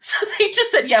anymore. So they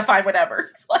just said, yeah, fine,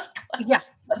 whatever. It's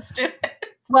like, let's do it.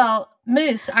 Well,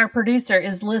 Moose, our producer,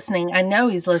 is listening. I know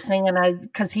he's listening, and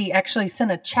because he actually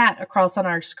sent a chat across on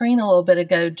our screen a little bit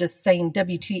ago, just saying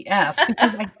WTF,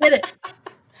 because I get it.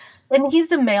 And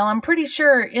he's a male. I'm pretty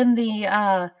sure in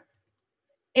the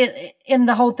in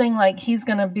the whole thing, like, he's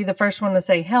going to be the first one to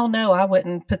say, "Hell no, I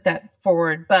wouldn't put that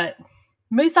forward." But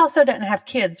Moose also doesn't have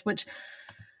kids, which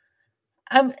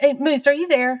hey, Moose, are you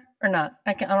there or not?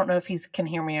 I don't know if he can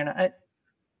hear me or not.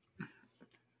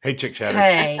 Hey, Chick Chatters.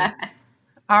 Hey.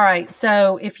 All right.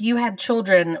 So if you had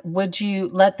children, would you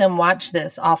let them watch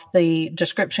this off the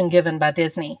description given by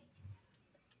Disney?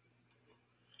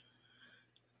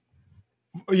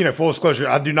 You know, full disclosure,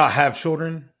 I do not have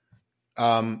children.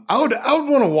 I would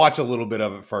want to watch a little bit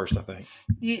of it first, I think.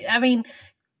 I mean,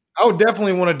 I would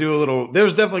definitely want to do a little,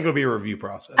 there's definitely going to be a review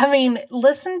process. I mean,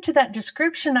 listen to that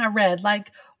description I read.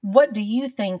 Like, what do you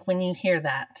think when you hear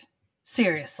that?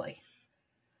 Seriously.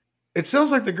 It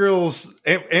sounds like the girl's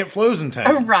Aunt Flo's in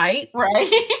town. Right. Right.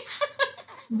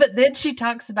 But then she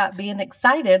talks about being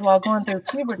excited while going through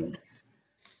puberty.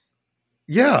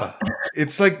 Yeah.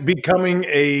 It's like becoming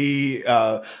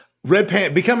a red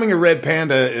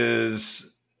panda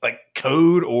is like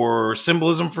code or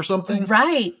symbolism for something.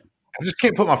 Right. I just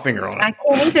can't put my finger on it. I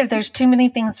can't either. There's too many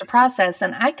things to process.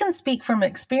 And I can speak from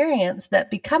experience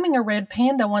that becoming a red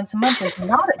panda once a month is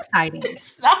not exciting.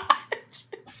 It's not.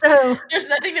 So There's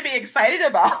nothing to be excited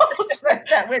about.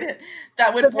 that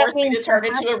would force me to turn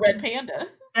into a red panda.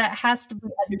 that has to be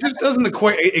It just doesn't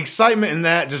equate. Excitement in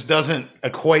that just doesn't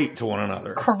equate to one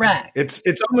another. correct. It's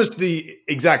almost the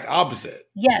exact opposite.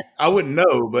 Yes. I wouldn't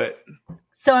know, but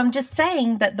So I'm just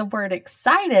saying that the word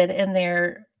excited in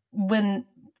there, when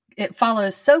it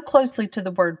follows so closely to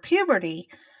the word puberty,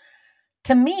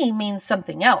 to me means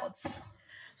something else.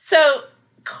 So,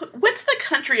 what's the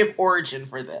country of origin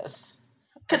for this?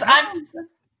 Because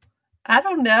I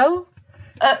don't know.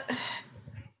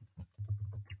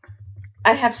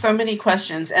 I have so many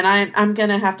questions, and I'm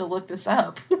gonna have to look this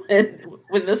up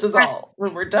when this is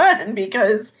when we're done,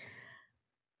 because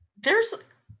there's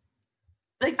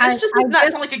like this just does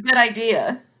not sound like a good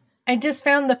idea. I just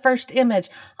found the first image.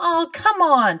 Oh, come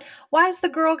on. Why is the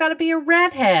girl got to be a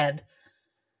redhead?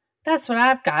 That's what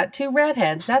I've got. 2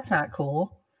 redheads. That's not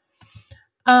cool.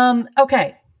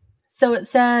 Okay. So it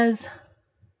says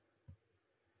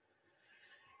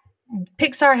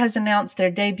Pixar has announced their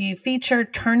debut feature,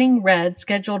 Turning Red,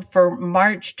 scheduled for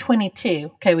March 22.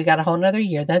 Okay, we got a whole nother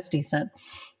year. That's decent.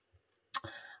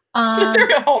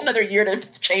 There's a whole nother year to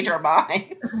change our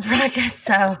minds. I guess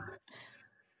so.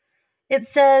 It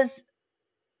says,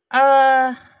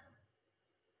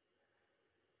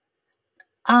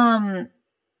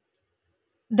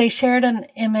 they shared an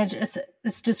image.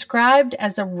 It's described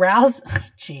as a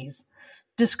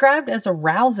described as a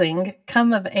rousing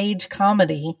come-of-age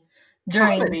comedy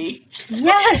during. Comedy.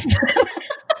 Yes.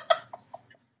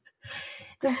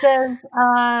 It says,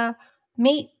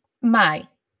 meet Mai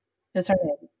is her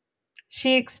name.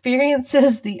 She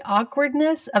experiences the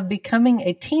awkwardness of becoming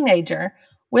a teenager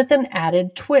with an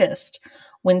added twist.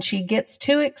 When she gets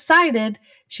too excited,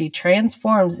 she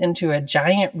transforms into a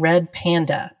giant red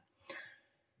panda.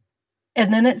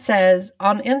 And then it says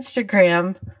on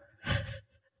Instagram,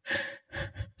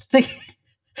 the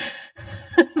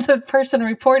person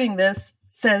reporting this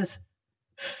says,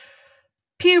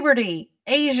 puberty,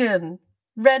 Asian,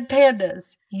 red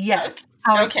pandas. Yes.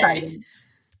 How exciting.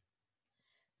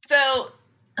 So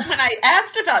when I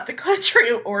asked about the country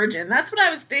of origin, that's what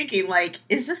I was thinking. Like,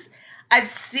 is this, I've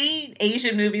seen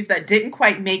Asian movies that didn't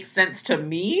quite make sense to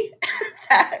me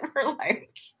that were like,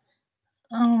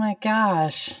 oh my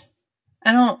gosh.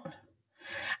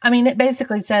 It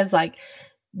basically says like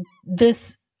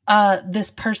this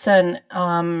person,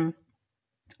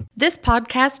 This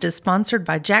podcast is sponsored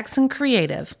by Jackson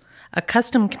Creative, a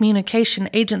custom communication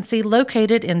agency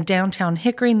located in downtown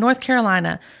Hickory, North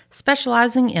Carolina,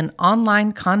 specializing in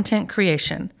online content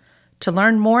creation. To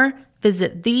learn more,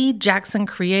 visit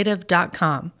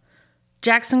thejacksoncreative.com.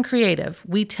 Jackson Creative,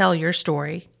 we tell your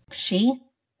story. she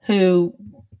who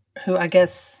I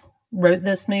guess wrote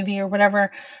this movie or whatever,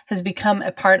 has become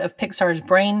a part of Pixar's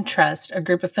Brain Trust, a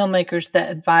group of filmmakers that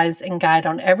advise and guide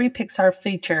on every Pixar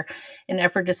feature in an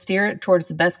effort to steer it towards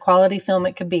the best quality film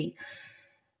it could be.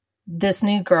 This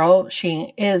new girl,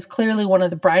 she is clearly one of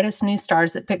the brightest new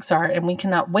stars at Pixar, and we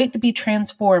cannot wait to be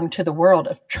transformed to the world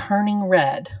of Turning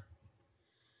Red.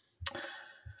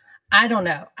 I don't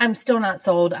know. I'm still not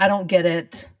sold. I don't get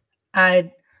it.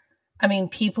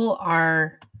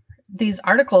 These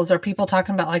articles are people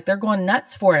talking about like they're going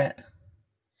nuts for it.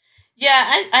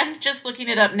 yeah, I'm just looking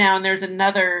it up now, and there's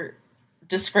another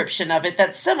description of it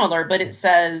that's similar, but it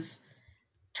says,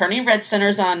 Turning Red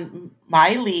centers on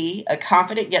Mai Lee, a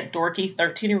confident yet dorky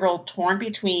 13-year-old torn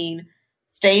between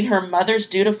staying her mother's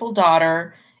dutiful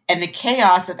daughter and the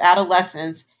chaos of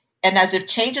adolescence, and as if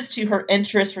changes to her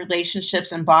interests,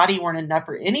 relationships, and body weren't enough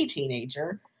for any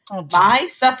teenager, Mai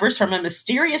suffers from a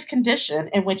mysterious condition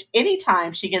in which any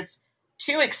time she gets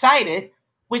too excited,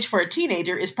 which for a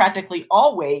teenager is practically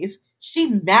always, she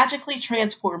magically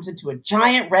transforms into a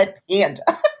giant red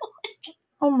panda.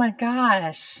 Oh my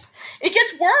gosh. It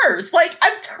gets worse. Like,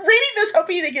 I'm reading this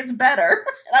hoping it gets better.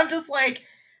 And I'm just like,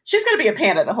 she's going to be a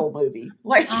panda the whole movie.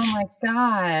 Like, Oh my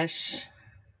gosh.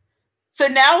 so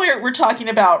now we're talking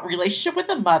about relationship with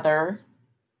a mother,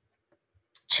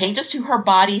 changes to her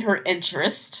body, her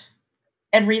interest,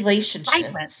 and relationships.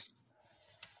 Excitement.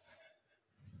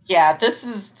 Yeah,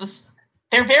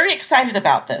 they're very excited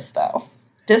about this, though.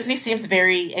 Disney seems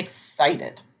very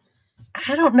excited.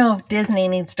 I don't know if Disney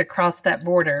needs to cross that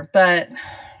border, but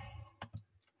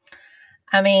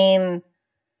I mean,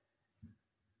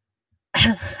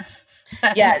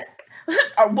 Yeah.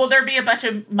 Will there be a bunch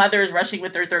of mothers rushing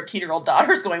with their 13-year-old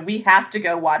daughters going, we have to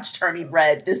go watch Turning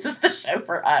Red. This is the show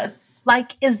for us.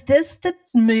 like, is this the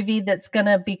movie that's going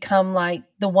to become like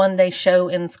the one they show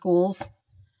in schools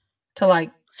to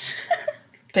like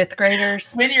fifth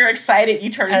graders? When you're excited, you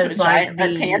turn into a As like giant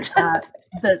red panda.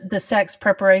 the sex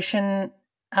preparation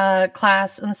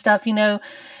class and stuff,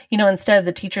 instead of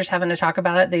the teachers having to talk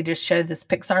about it, they just show this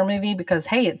Pixar movie because,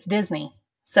 hey, it's Disney.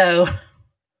 So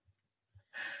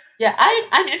Yeah,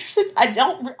 I'm interested. I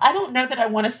don't know that I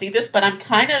want to see this, but I'm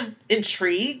kind of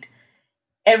intrigued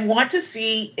and want to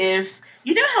see if,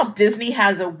 you know how Disney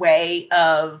has a way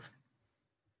of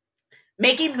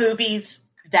making movies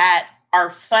that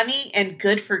are funny and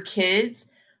good for kids,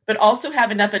 but also have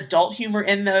enough adult humor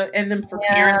in them for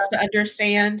parents to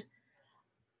understand.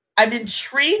 I'm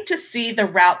intrigued to see the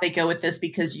route they go with this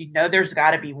because there's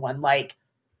got to be one, like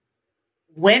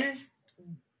when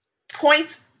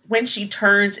she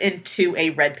turns into a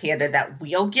red panda that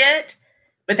we'll get,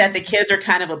 but that the kids are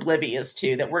kind of oblivious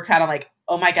to, that we're kind of like,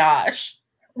 oh my gosh.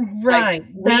 right. Like,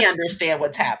 we understand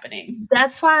what's happening.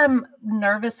 That's why I'm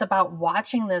nervous about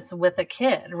watching this with a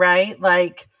kid, right?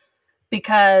 Like,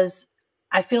 because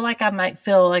I feel like I might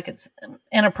feel like it's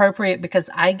inappropriate because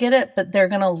I get it, but they're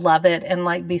going to love it and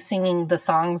like be singing the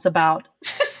songs about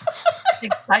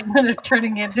excitement of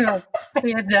turning into a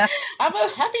panda. I'm a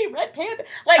happy red panda.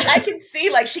 Like, I can see,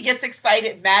 like, she gets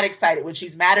excited, mad excited when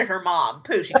she's mad at her mom.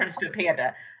 Pooh, she turns to a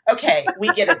panda. Okay,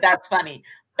 we get it. That's funny.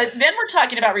 But then we're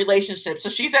talking about relationships. So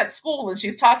she's at school and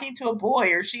she's talking to a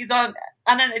boy, or she's on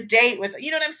a date with,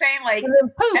 you know what I'm saying? Like,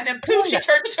 and then poof, she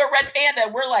turns into a red panda.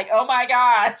 And we're like, oh my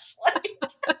gosh. Like,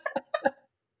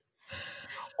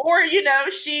 or,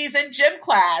 she's in gym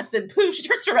class and poof, she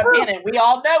turns to a red panda. And we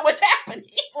all know what's happening.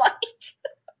 Like,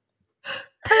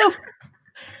 Poof.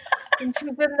 And she's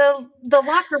in the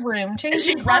locker room changing and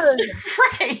she runs clothes.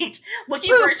 right,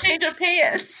 looking for a change of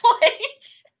pants. Like,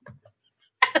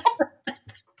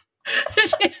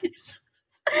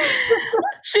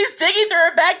 she's digging through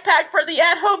her backpack for the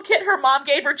at-home kit her mom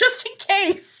gave her just in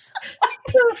case.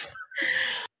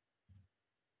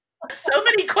 So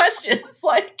many questions,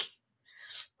 like.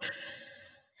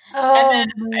 Oh, and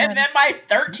then my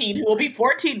 13, who will be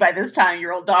 14 by this time,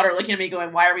 year old daughter looking at me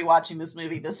going, "Why are we watching this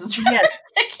movie? This is ridiculous."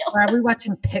 Why are we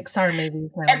watching Pixar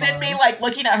movies now? And then me like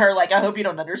looking at her like, "I hope you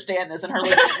don't understand this," and her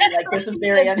looking at me like,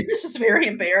 "This is very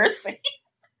embarrassing."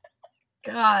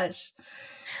 Gosh.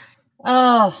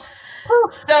 Oh.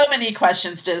 So many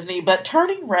questions, Disney, but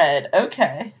Turning Red,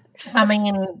 okay. I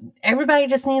mean, everybody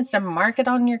just needs to mark it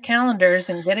on your calendars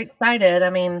and get excited. I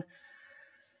mean,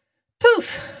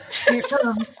 poof. Here it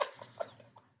comes.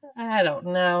 I don't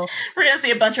know. We're going to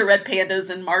see a bunch of red pandas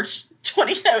in March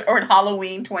or in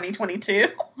Halloween 2022.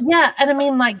 Yeah, and I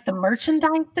mean, like, the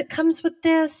merchandise that comes with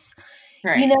this,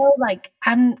 Right. you know, like,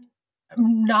 I'm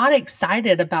not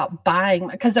excited about buying,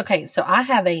 because, okay, so I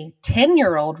have a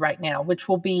 10-year-old right now, which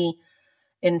will be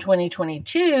in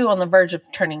 2022 on the verge of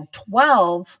turning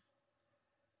 12,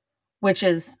 which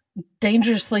is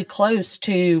dangerously close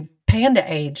to panda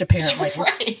age, apparently.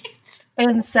 Right.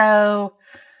 And so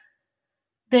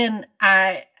then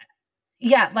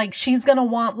like, she's going to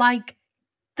want, like,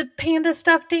 the panda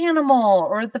stuffed animal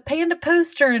or the panda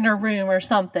poster in her room or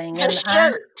something. A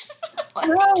shirt.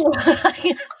 No.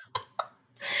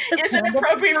 Is it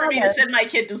appropriate for me to send my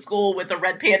kid to school with a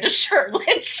red panda shirt?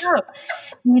 Like,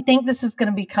 you think this is going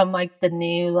to become like the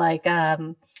new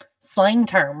slang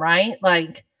term, right?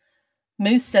 Like,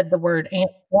 Moose said the word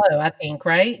Aunt Flo, I think,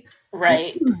 right?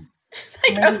 Right.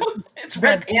 Like, it's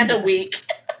Red Panda Week.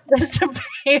 It's a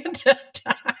panda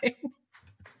time.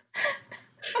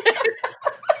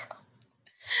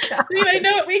 Do you even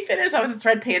know what week that is? Oh, it's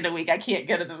Red Panda Week. I can't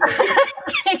go to the movie.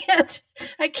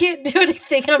 I can't do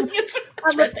anything. I'm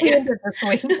a panda this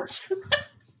week.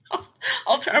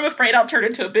 I'm afraid I'll turn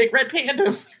into a big red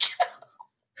panda.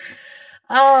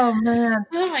 Oh, man.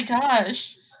 Oh, my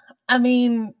gosh. I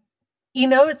mean, you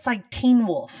know, it's like Teen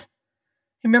Wolf.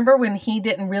 Remember when he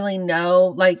didn't really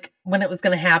know, like, when it was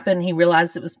going to happen, he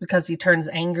realized it was because he turns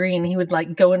angry, and he would,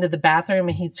 like, go into the bathroom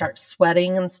and he'd start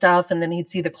sweating and stuff, and then he'd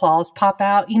see the claws pop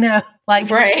out, you know? Like,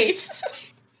 right.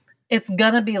 It's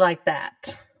going to be like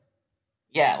that.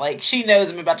 Yeah, like, she knows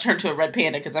I'm about to turn to a red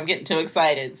panda because I'm getting too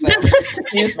excited, so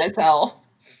excuse myself.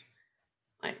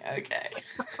 Like, okay.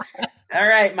 All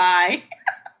right, Mai.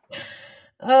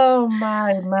 Oh,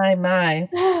 my.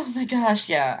 Oh, my gosh,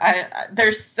 yeah.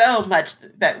 There's so much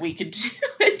that we could do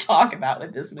and talk about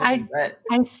with this movie.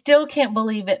 I still can't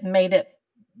believe it made it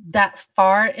that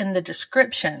far in the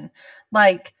description.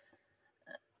 Like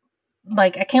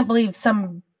I can't believe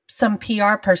some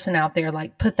PR person out there,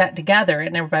 like, put that together,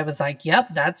 and everybody was like,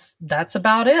 yep, that's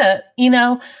about it. You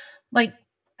know, like,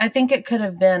 I think it could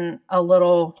have been a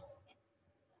little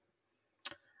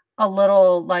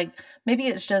like, maybe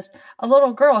it's just a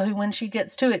little girl who, when she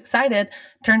gets too excited,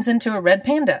 turns into a red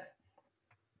panda.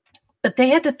 But they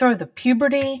had to throw the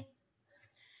puberty,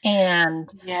 and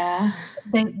yeah,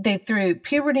 they threw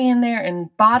puberty in there,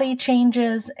 and body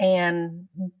changes and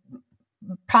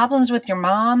problems with your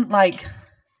mom. Like,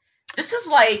 this is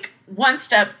like one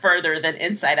step further than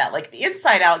Inside Out. Like, the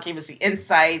Inside Out gave us the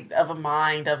inside of a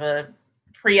mind of a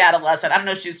pre-adolescent. I don't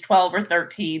know if she was 12 or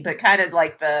 13, but kind of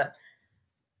like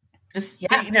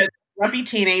you know, grumpy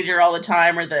teenager all the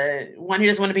time, or the one who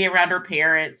doesn't want to be around her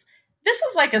parents. This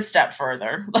is like a step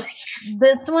further. Like,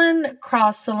 this one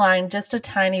crossed the line just a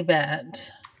tiny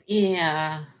bit.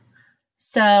 Yeah.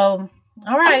 So,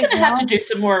 all right. I'm going to have to do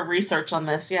some more research on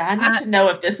this. Yeah, I need to know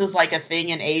if this is like a thing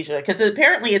in Asia, because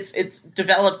apparently it's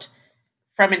developed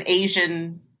from an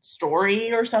Asian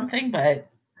story or something, but...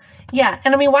 Yeah,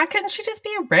 and I mean, why couldn't she just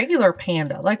be a regular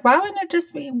panda? Like, why wouldn't it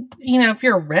just be, you know, if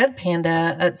you're a red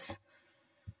panda, it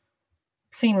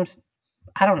seems,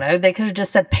 I don't know, they could have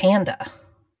just said panda.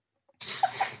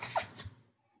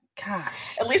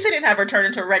 Gosh. At least they didn't have her turn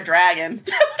into a red dragon.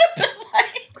 That would have been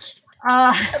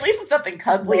like, at least it's something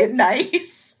cuddly and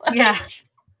nice. Like, yeah.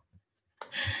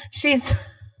 She's...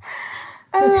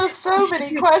 Oh, so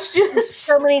many questions.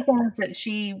 So many things that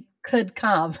she could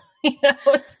come, you know?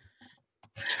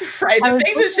 Right, the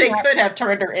things that she could have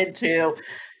turned her into.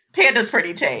 Panda's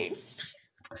pretty tame.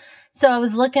 So I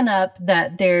was looking up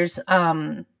that there's,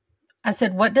 I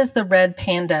said, what does the red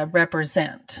panda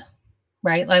represent?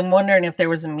 Right? Like, I'm wondering if there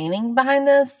was a meaning behind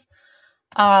this.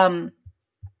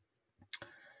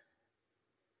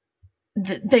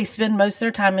 They spend most of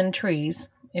their time in trees,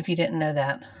 if you didn't know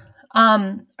that.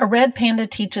 A red panda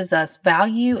teaches us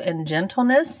value and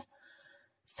gentleness.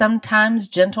 Sometimes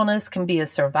gentleness can be a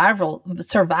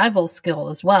survival skill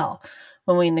as well.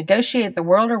 When we negotiate the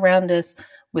world around us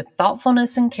with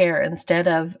thoughtfulness and care instead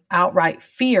of outright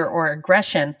fear or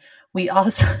aggression, we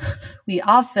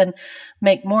often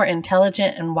make more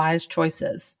intelligent and wise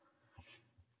choices.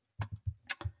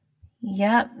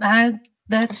 Yep, I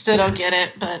still don't get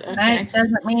it, but okay. That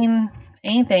doesn't mean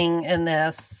anything in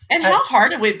this. And how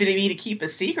hard it would be to keep a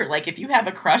secret. Like, if you have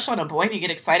a crush on a boy and you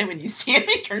get excited when you see him,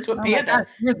 he turns to a panda.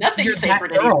 Nothing's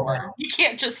sacred anymore. You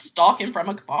can't just stalk him from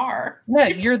afar. No,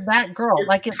 you're that girl. You're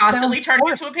like, it constantly turning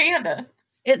into a panda.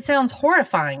 It sounds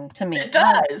horrifying to me. It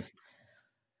does.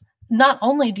 Not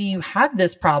only do you have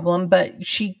this problem, but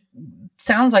she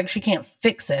sounds like she can't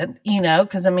fix it,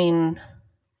 because, I mean,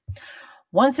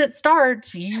 once it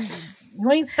starts, you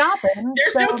ain't stopping.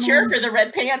 There's no cure for the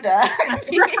red panda.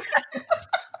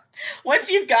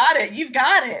 Once you've got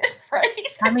it, right?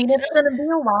 I mean, it's going to be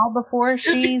a while before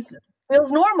she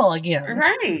feels normal again.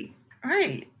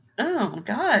 Right. Oh,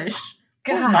 gosh.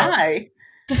 God. Oh, my.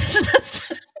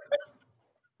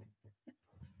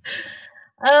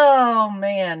 Oh,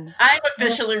 man. I'm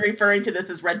officially referring to this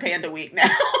as Red Panda Week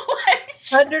now.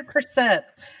 100%.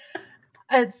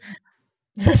 It's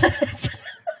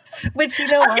which, I'm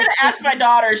going to ask my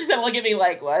daughter. She's going to look at me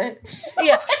like, what?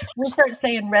 Yeah. We start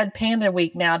saying Red Panda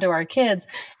Week now to our kids.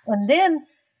 And then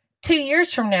 2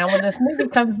 years from now, when this movie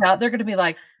comes out, they're going to be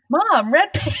like, Mom,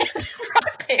 Red Panda.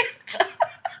 Red Panda.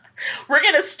 We're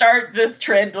going to start this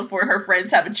trend before her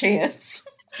friends have a chance.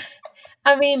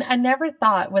 I mean, I never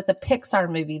thought with a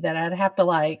Pixar movie that I'd have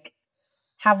to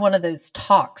have one of those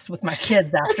talks with my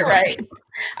kids after. Right.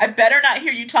 I better not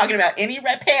hear you talking about any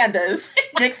red pandas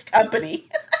mixed company.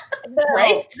 No.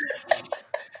 Right?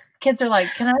 Kids are like,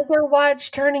 can I go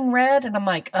watch Turning Red? And I'm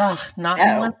like, ugh, not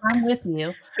unless I'm with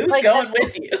you. Who's going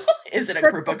with you? Is it a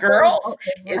group of girls?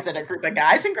 Is it a group of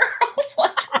guys and girls?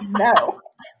 No.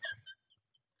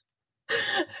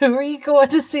 Who are you going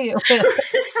to see it with?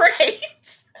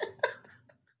 Right.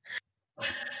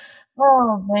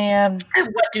 Oh, man. And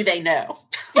what do they know?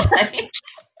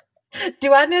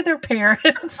 Do I know their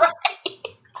parents?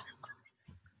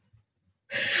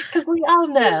 Because we all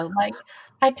know,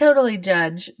 I totally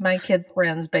judge my kids'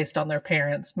 friends based on their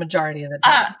parents majority of the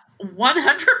time.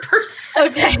 100%.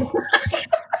 Okay.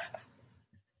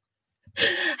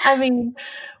 I mean,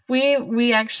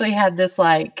 we actually had this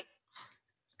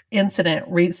incident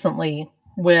recently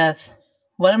with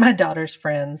one of my daughter's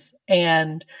friends,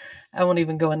 and I won't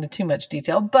even go into too much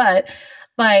detail, but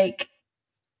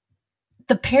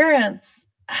the parents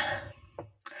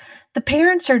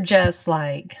are just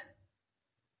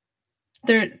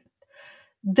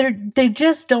they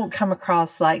just don't come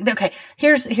across okay,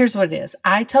 here's what it is.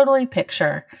 I totally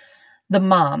picture the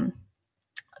mom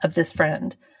of this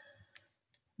friend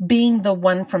being the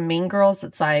one from Mean Girls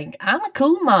that's I'm a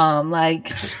cool mom,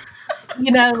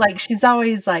 she's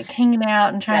always hanging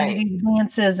out and trying to do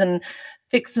dances and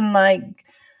fixing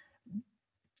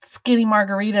skinny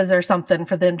margaritas or something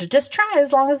for them to just try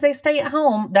as long as they stay at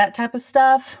home, that type of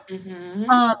stuff. Mm-hmm.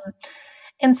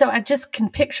 And so I just can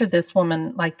picture this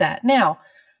woman like that. Now,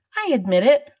 I admit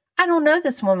it, I don't know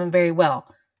this woman very well.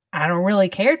 I don't really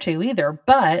care to either,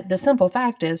 but the simple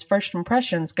fact is first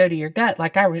impressions go to your gut.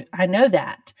 I know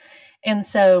that. And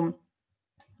so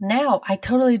now I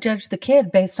totally judge the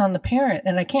kid based on the parent,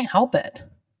 and I can't help it.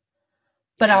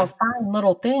 But I'll find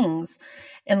little things.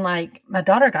 And my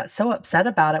daughter got so upset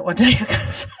about it one day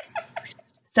because I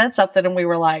said something and we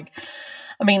were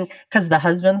because the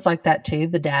husband's like that too,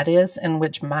 the dad is, in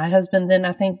which my husband then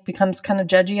I think becomes kind of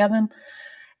judgy of him.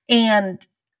 And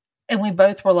we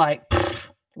both were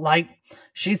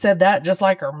she said that just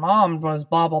like her mom was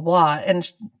blah, blah, blah.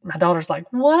 And my daughter's like,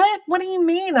 what? What do you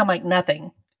mean? I'm like,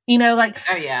 nothing.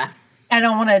 Oh yeah. I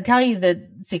don't want to tell you the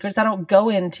secrets. I don't go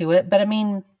into it, but I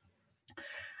mean,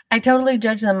 I totally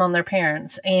judge them on their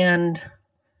parents. And,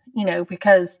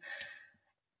 because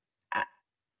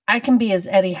I can be as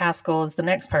Eddie Haskell as the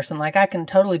next person. I can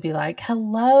totally be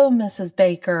hello, Mrs.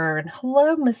 Baker, and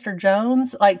hello, Mr.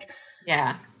 Jones.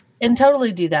 Yeah. And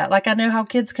totally do that. I know how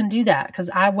kids can do that because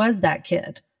I was that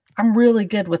kid. I'm really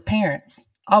good with parents.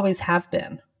 Always have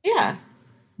been. Yeah.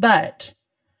 But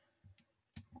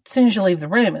as soon as you leave the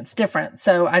room, it's different.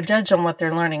 So I judge on what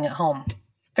they're learning at home.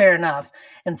 Fair enough.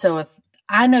 And so if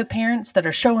I know parents that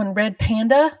are showing Red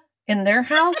Panda in their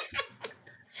house,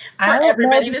 I don't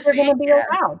everybody know to if they're see. going to be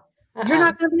allowed. You're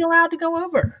not going to be allowed to go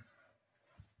over.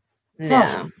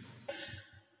 No.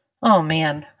 Oh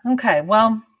man. Okay.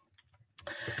 Well,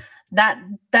 that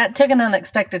took an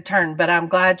unexpected turn, but I'm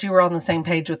glad you were on the same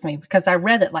page with me because I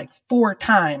read it 4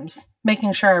 times,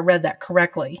 making sure I read that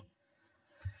correctly.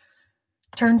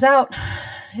 Turns out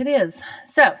it is.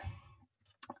 So,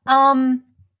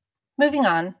 moving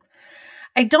on.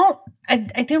 I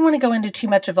didn't want to go into too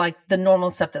much of like the normal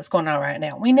stuff that's going on right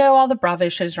now. We know all the Bravo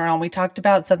shows are on. We talked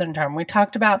about Southern Charm. We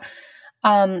talked about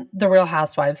the Real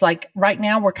Housewives. Like right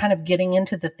now, we're kind of getting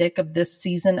into the thick of this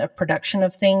season of production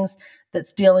of things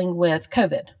that's dealing with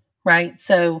COVID, right?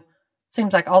 So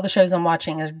seems like all the shows I'm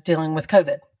watching are dealing with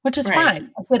COVID, which is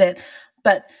fine. I get it.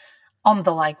 But on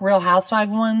the like Real Housewife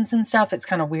ones and stuff, it's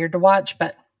kind of weird to watch.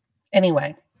 But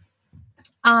anyway,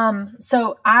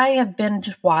 so I have binge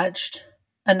watched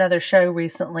another show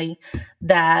recently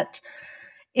that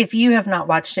if you have not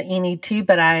watched it, you need to,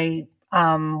 but I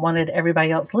wanted everybody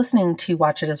else listening to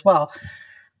watch it as well.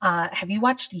 Have you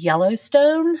watched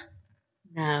Yellowstone?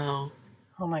 No.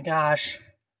 Oh my gosh.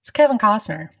 It's Kevin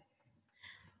Costner.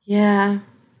 Yeah.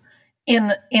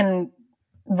 In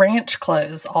ranch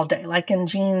clothes all day, like in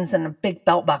jeans and a big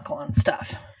belt buckle and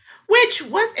stuff. Which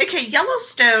was, okay,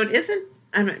 Yellowstone isn't,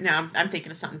 I'm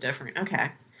thinking of something different.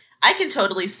 Okay. I can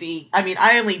totally see. I mean,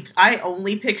 I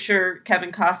only picture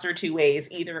Kevin Costner two ways,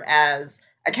 either as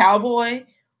a cowboy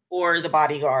or the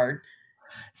bodyguard.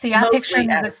 See, I picture him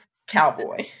as a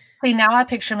cowboy. See, now I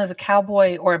picture him as a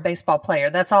cowboy or a baseball player.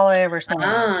 That's all I ever saw.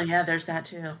 Oh, yeah, there's that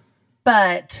too.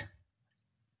 But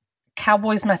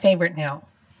cowboy's my favorite now.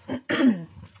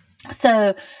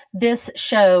 So this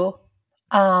show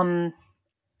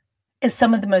is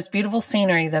some of the most beautiful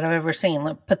scenery that I've ever seen.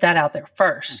 Let's put that out there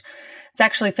first. It's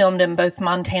actually filmed in both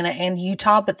Montana and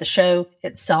Utah, but the show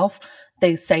itself,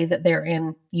 they say that they're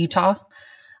in Utah.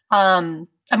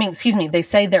 They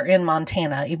say they're in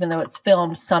Montana, even though it's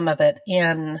filmed some of it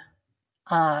in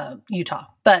Utah.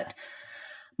 But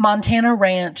Montana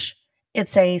Ranch,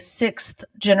 it's a 6th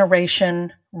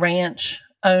generation ranch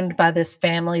owned by this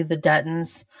family, the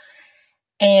Duttons.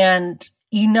 And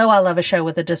you know I love a show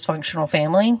with a dysfunctional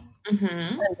family. Mm-hmm.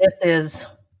 And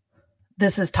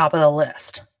this is top of the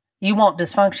list. You want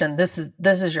dysfunction. This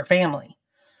is your family.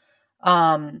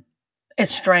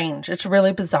 It's strange. It's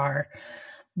really bizarre,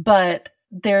 but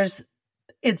it's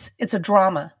a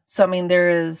drama. So, I mean,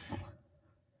 there's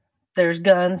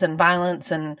guns and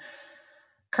violence and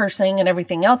cursing and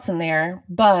everything else in there,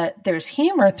 but there's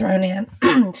humor thrown in,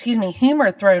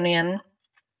 humor thrown in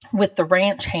with the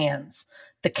ranch hands,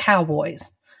 the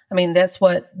cowboys. I mean, that's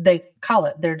what they call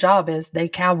it. Their job is they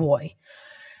cowboy.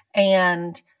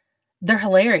 And they're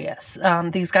hilarious.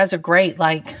 These guys are great.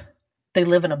 Like they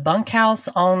live in a bunkhouse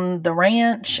on the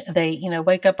ranch. They,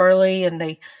 wake up early and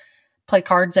they play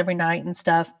cards every night and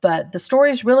stuff. But the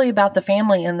story is really about the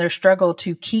family and their struggle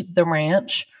to keep the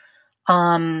ranch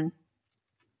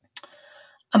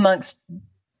amongst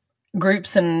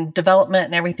groups and development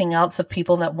and everything else of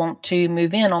people that want to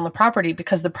move in on the property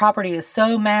because the property is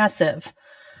so massive.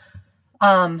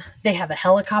 They have a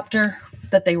helicopter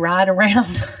that they ride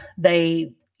around.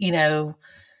 They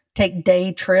take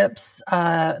day trips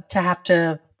to have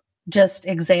to just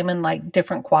examine like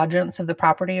different quadrants of the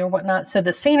property or whatnot. So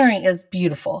the scenery is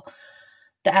beautiful.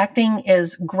 The acting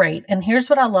is great. And here's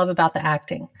what I love about the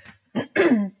acting.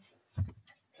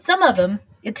 Some of them,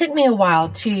 it took me a while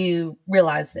to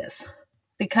realize this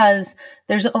because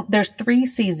there's 3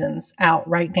 seasons out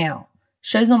right now.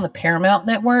 Shows on the Paramount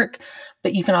Network,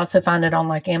 but you can also find it on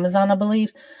like Amazon, I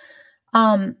believe.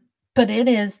 But it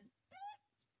is,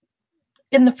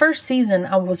 in the first season,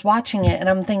 I was watching it and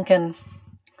I'm thinking,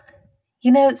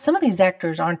 some of these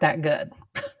actors aren't that good.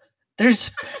 They're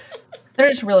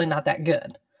just really not that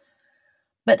good.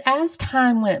 But as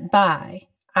time went by,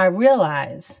 I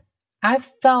realized I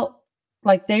felt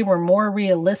like they were more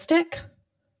realistic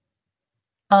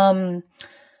than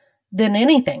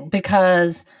anything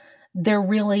because they're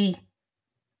really,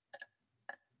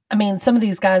 some of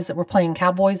these guys that were playing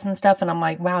cowboys and stuff, and I'm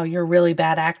like, wow, you're a really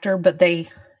bad actor, but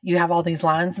you have all these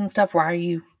lines and stuff. Why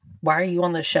are you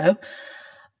on the show?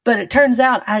 But it turns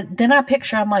out,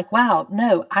 I'm like, wow,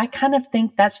 no, I kind of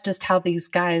think that's just how these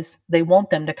guys, they want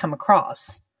them to come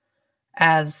across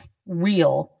as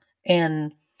real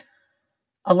and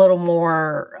a little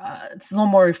more, it's a little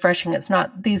more refreshing. It's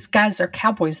not, these guys are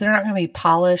cowboys. They're not going to be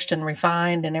polished and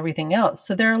refined and everything else.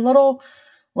 So they're a little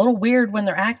weird when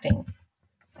they're acting.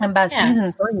 And by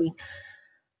season 3,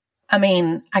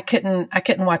 I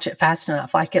couldn't watch it fast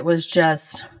enough. Like it was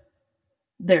just,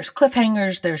 there's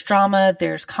cliffhangers, there's drama,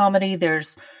 there's comedy,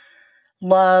 there's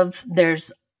love,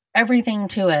 there's everything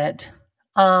to it.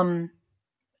 And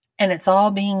it's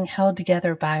all being held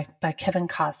together by Kevin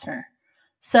Costner.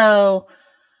 So,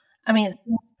 it's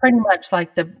pretty much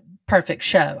like the perfect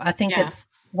show. I think it's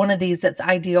one of these that's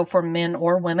ideal for men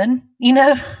or women,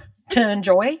 to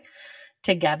enjoy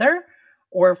together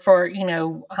or for,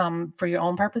 for your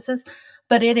own purposes.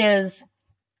 But it's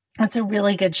a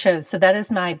really good show. So that is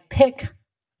my pick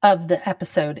of the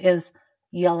episode is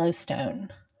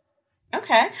Yellowstone.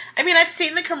 Okay. I mean, I've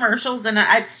seen the commercials and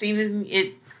I've seen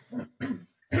it.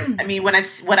 I mean, what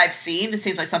I've seen, it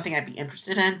seems like something I'd be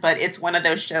interested in, but it's one of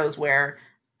those shows where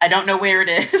I don't know where it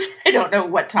is. I don't know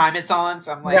what time it's on.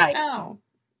 So I'm like, oh,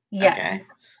 yes. Okay.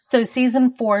 So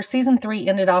season 3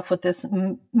 ended off with this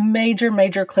major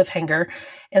cliffhanger.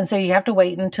 And so you have to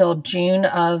wait until June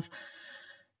of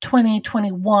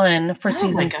 2021 for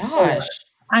season 4. Gosh.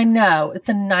 I know, it's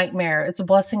a nightmare. It's a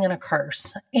blessing and a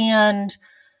curse. And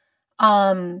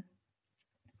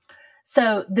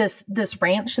so this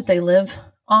ranch that they live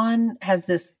on has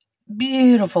this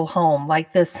beautiful home,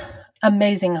 like this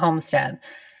amazing homestead.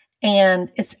 And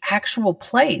it's actual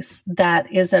place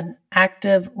that is an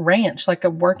active ranch, like a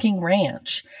working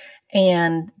ranch.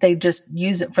 And they just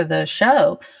use it for the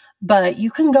show. But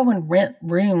you can go and rent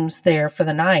rooms there for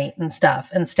the night and stuff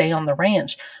and stay on the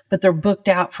ranch. But they're booked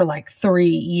out for like 3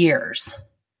 years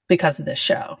because of this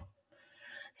show.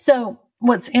 So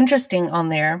what's interesting on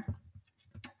there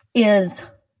is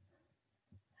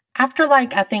after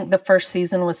I think the first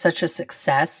season was such a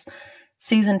success,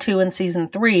 season 2 and season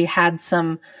 3 had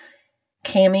some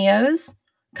cameos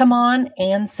come on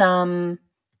and some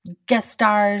guest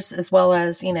stars as well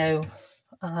as,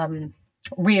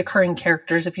 reoccurring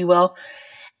characters, if you will.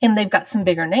 And they've got some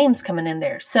bigger names coming in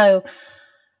there. So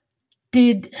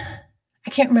I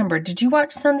can't remember. Did you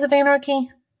watch Sons of Anarchy?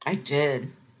 I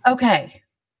did. Okay.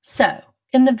 So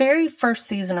in the very first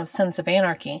season of Sons of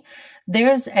Anarchy,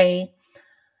 there's a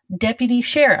deputy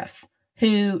sheriff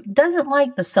who doesn't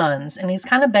like the Sons, and he's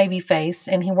kind of baby-faced,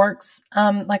 and he works,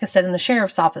 like I said, in the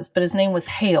sheriff's office, but his name was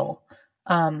Hale,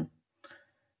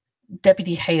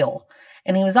 Deputy Hale.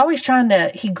 And he was always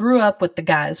he grew up with the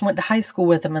guys, went to high school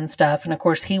with them and stuff, and of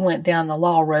course he went down the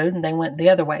law road, and they went the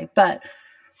other way. But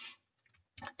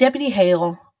Deputy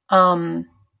Hale,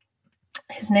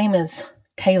 his name is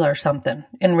Taylor something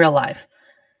in real life.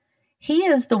 He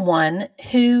is the one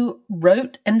who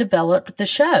wrote and developed the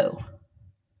show.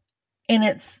 And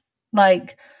it's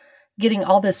like getting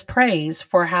all this praise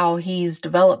for how he's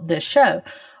developed this show.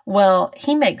 Well,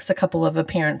 he makes a couple of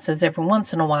appearances every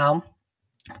once in a while,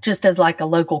 just as like a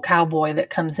local cowboy that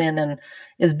comes in and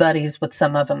is buddies with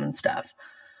some of them and stuff.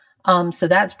 So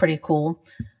that's pretty cool.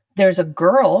 There's a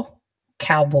girl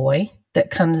cowboy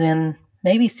that comes in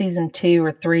maybe season 2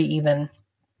 or 3 even.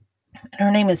 And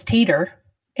her name is Teeter.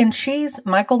 And she's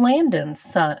Michael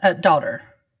Landon's daughter.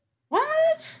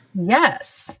 What?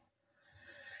 Yes.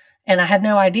 And I had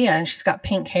no idea. And she's got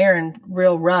pink hair and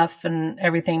real rough and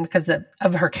everything because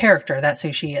of her character. That's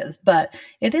who she is. But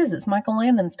it's Michael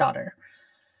Landon's daughter.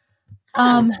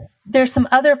 There's some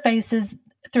other faces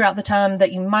throughout the time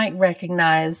that you might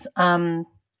recognize.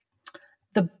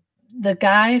 The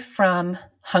guy from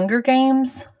Hunger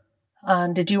Games.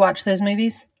 Did you watch those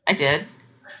movies? I did.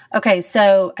 Okay,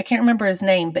 so I can't remember his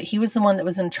name, but he was the one that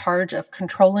was in charge of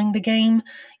controlling the game.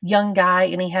 Young guy,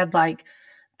 and he had like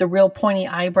the real pointy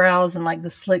eyebrows and like the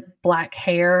slick black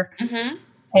hair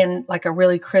and like a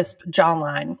really crisp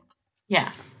jawline.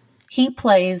 Yeah. He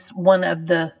plays one of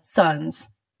the sons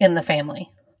in the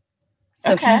family.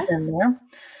 So he's in there.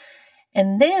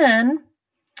 And then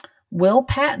Will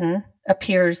Patton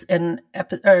appears in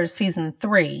season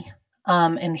 3.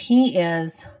 And he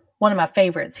is one of my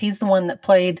favorites. He's the one that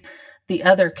played the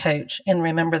other coach in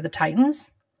Remember the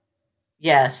Titans.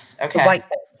 Yes. Okay. The white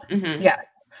coach. Mm-hmm. Yes.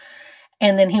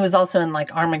 And then he was also in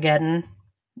like Armageddon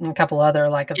and a couple other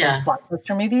those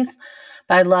blockbuster movies.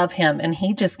 But I love him. And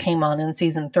he just came on in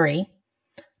season 3.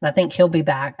 And I think he'll be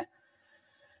back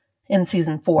in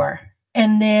season 4.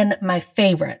 And then my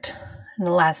favorite, and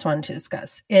the last one to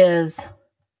discuss, is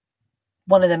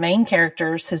one of the main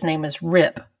characters. His name is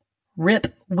Rip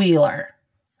Wheeler.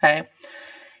 Okay.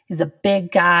 He's a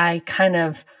big guy, kind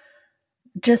of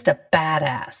just a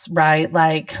badass, right?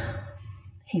 Like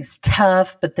he's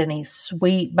tough, but then he's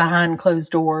sweet behind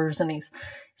closed doors, and he's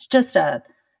just a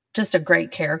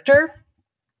great character,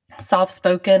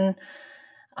 soft-spoken.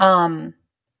 And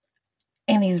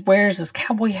he wears his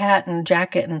cowboy hat and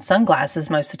jacket and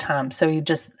sunglasses most of the time. So he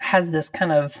just has this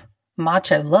kind of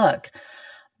macho look.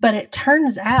 But it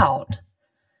turns out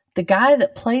the guy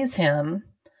that plays him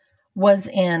was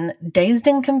in Dazed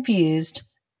and Confused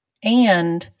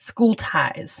and School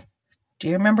Ties. Do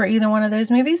you remember either one of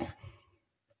those movies?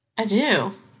 I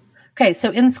do. Okay,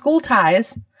 so in School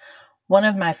Ties, one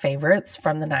of my favorites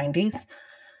from the 90s,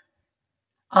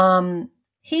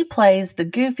 he plays the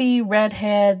goofy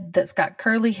redhead that's got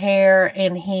curly hair,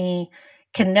 and he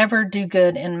can never do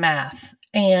good in math.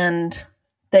 And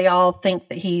they all think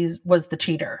that he was the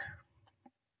cheater.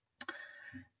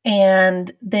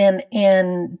 And then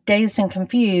in Dazed and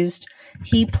Confused,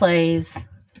 he plays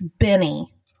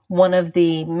Benny, one of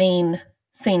the mean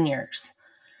seniors.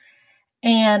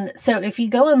 And so if you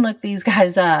go and look these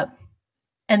guys up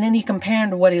and then you compare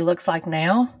him to what he looks like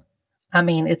now, I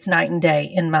mean, it's night and day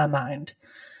in my mind.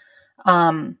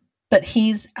 But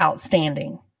he's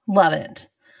outstanding. Love it.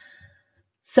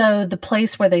 So the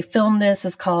place where they filmed this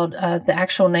is called, the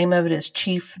actual name of it is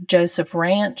Chief Joseph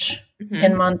Ranch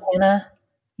in Montana.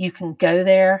 You can go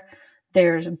there.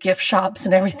 There's gift shops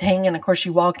and everything. And of course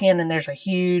you walk in and there's a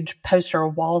huge poster, a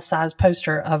wall-sized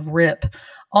poster of Rip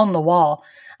on the wall.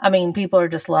 I mean, people are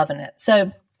just loving it.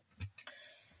 So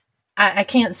I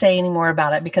can't say any more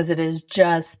about it because it is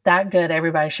just that good.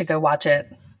 Everybody should go watch it.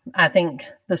 I think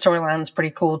the storyline is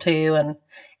pretty cool too.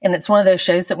 And it's one of those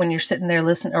shows that when you're sitting there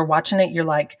listening or watching it, you're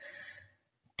like,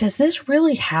 does this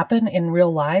really happen in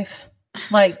real life?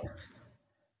 Like,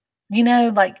 you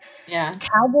know, like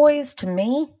cowboys to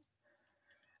me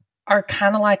are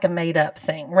kind of like a made up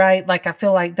thing, right? Like, I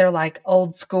feel like they're like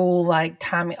old school, like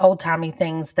old timey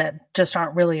things that just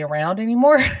aren't really around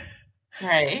anymore.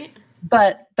 Right.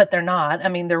 But they're not. I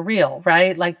mean, they're real,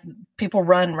 right? Like people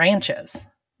run ranches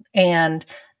and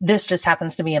this just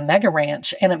happens to be a mega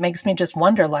ranch. And it makes me just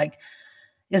wonder, like,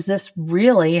 is this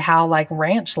really how like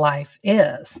ranch life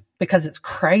is? Because it's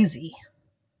crazy.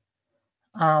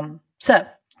 So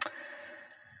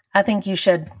I think you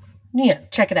should,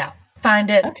 check it out.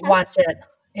 Find it, watch it,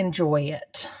 enjoy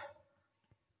it.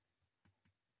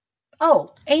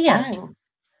 Oh, and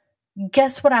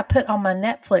guess what I put on my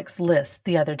Netflix list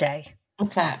the other day?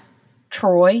 What's that?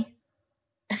 Troy.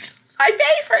 My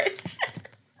favorite.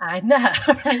 I know.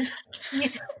 Right?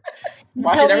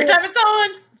 Watch it every time it's on.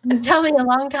 You told me a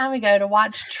long time ago to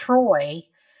watch Troy,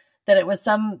 that it was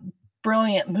some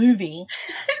brilliant movie.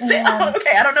 Okay,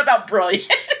 I don't know about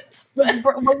brilliant. Well,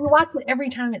 you watch it every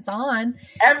time it's on.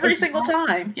 Every single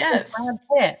time, yes. Brad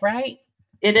Pitt, right?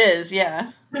 It is,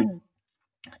 yeah.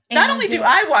 Not only do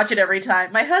I watch it every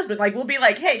time, my husband will be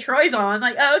like, "Hey, Troy's on."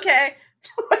 Like, oh, okay.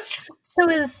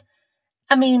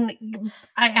 I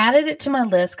added it to my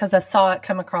list because I saw it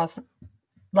come across on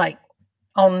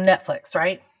Netflix,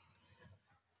 right?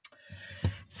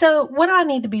 So what do I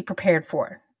need to be prepared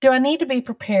for? Do I need to be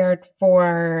prepared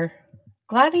for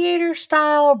Gladiator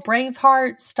style,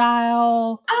 Braveheart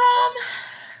style,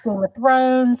 Game of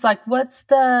Thrones? Like, what's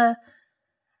the,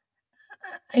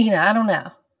 I don't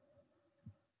know.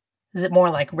 Is it more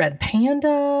like Red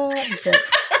Panda? Is it...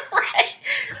 Right.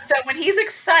 So when he's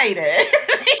excited,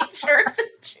 he turns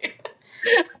into...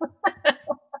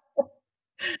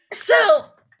 So,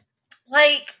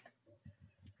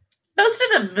 most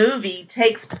of the movie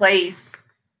takes place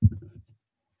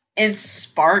in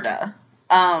Sparta.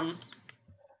 And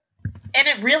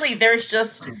it really, there's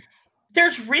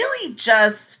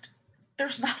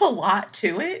not a lot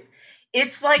to it.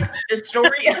 It's like the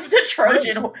story of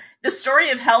the story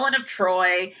of Helen of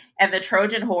Troy and the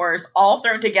Trojan Horse all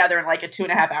thrown together in like a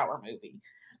 2.5-hour movie.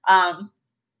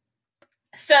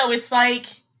 So it's like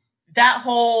that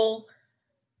whole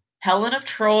Helen of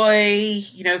Troy,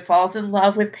 falls in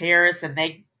love with Paris and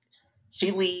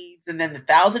she leaves and then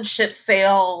 1,000 ships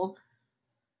sail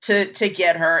to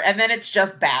get her. And then it's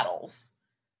just battles.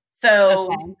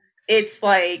 So it's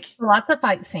like lots of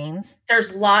fight scenes.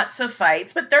 There's lots of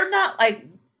fights, but they're not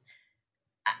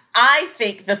I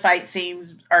think the fight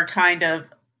scenes are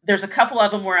there's a couple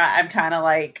of them where I'm kind of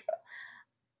like,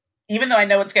 even though I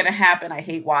know what's going to happen, I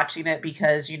hate watching it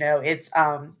because, it's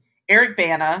Eric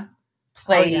Bana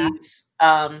plays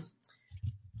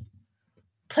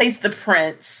plays the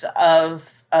prince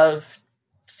of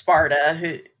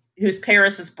Sparta, who's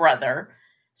Paris's brother.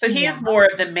 So he is more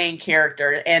of the main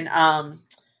character. And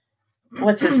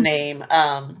what's his name?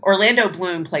 Orlando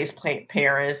Bloom plays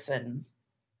Paris, and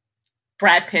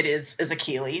Brad Pitt is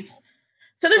Achilles.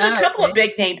 So there's a couple of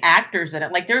big name actors in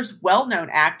it. Like there's well-known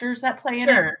actors that play in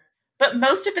it. But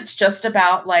most of it's just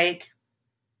about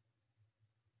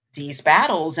these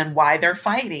battles and why they're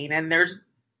fighting. And there's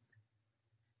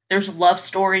love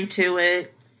story to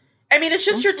it. I mean, it's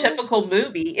just your typical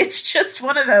movie. It's just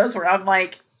one of those where I'm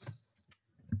like,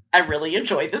 I really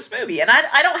enjoyed this movie. And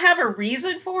I don't have a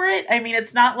reason for it. I mean,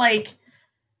 it's not like,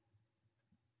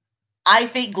 I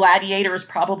think Gladiator is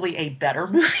probably a better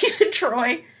movie than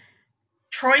Troy.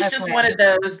 Troy's just one of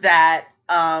those that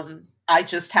I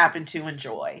just happen to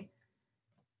enjoy.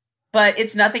 But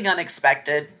it's nothing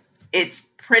unexpected. It's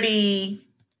pretty,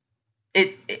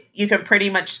 you can pretty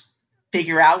much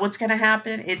figure out what's going to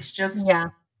happen. It's just,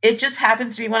 it just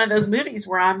happens to be one of those movies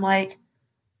where I'm like,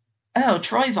 oh,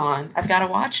 Troy's on. I've got to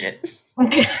watch it.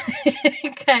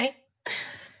 Okay.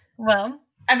 Well,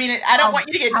 I mean, I don't want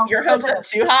you to get your hopes up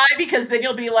too high because then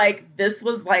you'll be like, this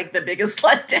was like the biggest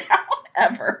letdown.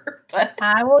 ever. But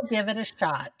I will give it a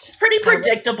shot. it's pretty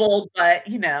predictable, but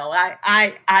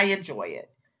I enjoy it.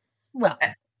 Well,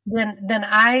 then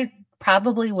I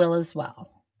probably will as well.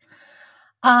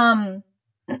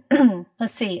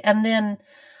 Let's see. And then,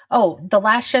 the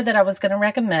last show that I was going to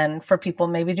recommend for people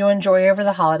maybe to enjoy over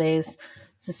the holidays.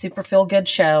 It's a super feel good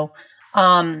show.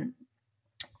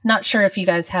 Not sure if you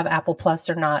guys have Apple Plus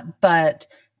or not, but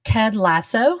Ted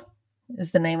Lasso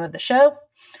is the name of the show.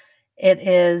 It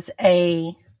is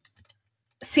a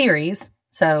series,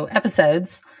 so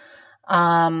episodes.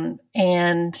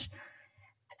 And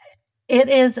it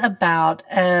is about,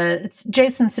 it's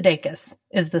Jason Sudeikis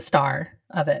is the star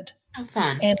of it. Oh,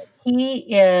 fun. And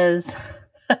he is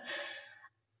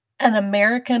an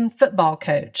American football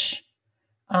coach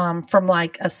from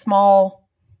like a small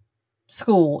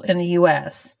school in the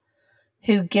U.S.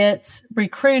 who gets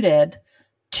recruited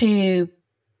to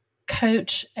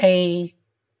coach a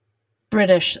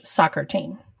British soccer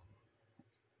team.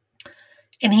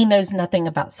 And he knows nothing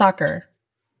about soccer,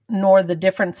 nor the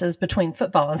differences between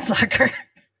football and soccer.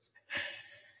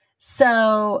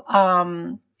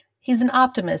 So he's an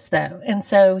optimist, though. And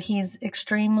so he's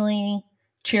extremely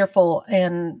cheerful,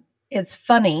 and it's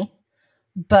funny.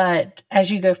 But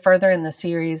as you go further in the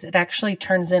series, it actually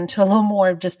turns into a little more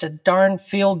of just a darn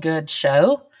feel-good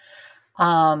show.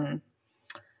 Some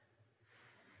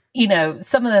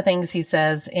of the things he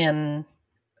says in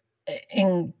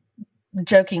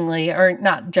jokingly, or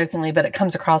not jokingly, but it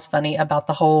comes across funny about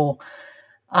the whole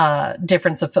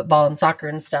difference of football and soccer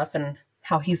and stuff, and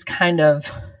how he's kind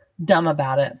of dumb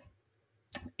about it.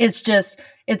 That's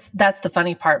the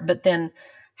funny part. But then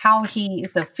how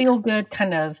it's a feel-good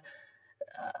kind of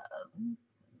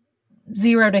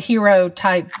zero to hero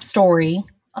type story.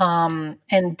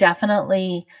 And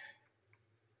definitely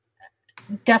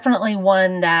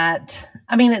one that,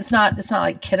 I mean, it's not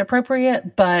like kid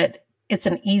appropriate, but it's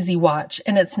an easy watch,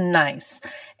 and it's nice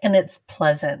and it's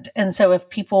pleasant. And so if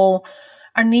people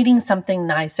are needing something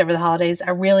nice over the holidays,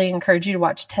 I really encourage you to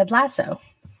watch Ted Lasso.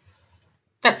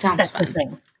 That sounds That's fun. his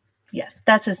name. Yes,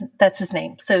 that's his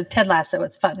name. So Ted Lasso,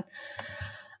 it's fun.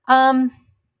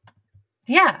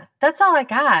 Yeah, that's all I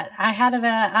got. I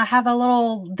have a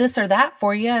little this or that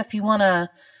for you if you want to.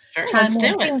 Sure, let's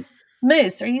do it.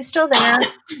 Moose, are you still there?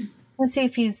 Let's see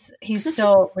if he's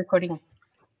still recording.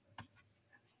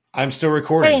 I'm still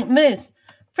recording. Hey, Moose,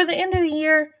 for the end of the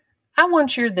year, I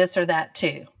want your this or that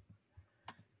too.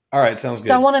 All right, sounds good.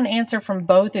 So I want an answer from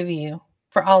both of you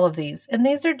for all of these. And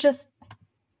these are just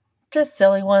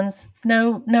silly ones.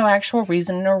 No actual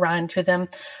reason or rhyme to them.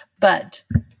 But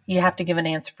you have to give an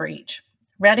answer for each.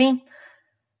 Ready?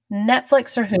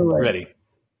 Netflix or Hulu? Ready.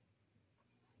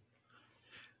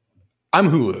 I'm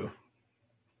Hulu.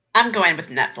 I'm going with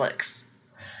Netflix.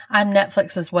 I'm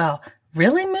Netflix as well.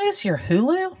 Really, Moose? You're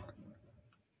Hulu?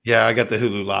 Yeah, I got the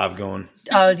Hulu Live going.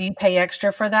 Oh, do you pay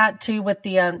extra for that too with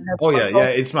the Oh, yeah.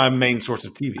 It's my main source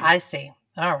of TV. I see.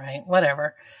 All right,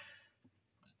 whatever.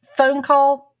 Phone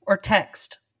call or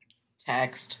text?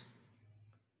 Text.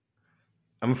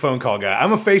 I'm a phone call guy.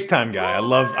 I'm a FaceTime guy. I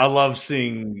love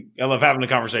having a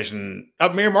conversation.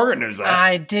 Mary Margaret knows that.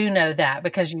 I do know that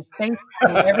because you FaceTime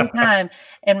me every time,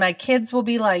 and my kids will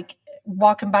be like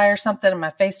walking by or something, and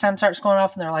my FaceTime starts going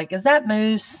off, and they're like, "Is that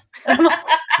Moose?" And I'm like,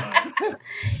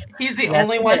 He's the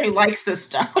only one who likes this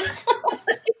stuff.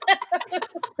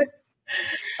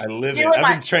 I live it.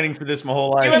 I've been training for this my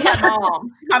whole life. You and my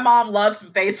mom. My mom loves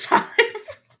FaceTime.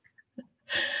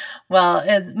 Well,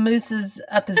 Moose is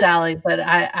up his alley, but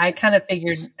I kind of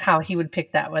figured how he would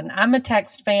pick that one. I'm a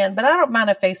text fan, but I don't mind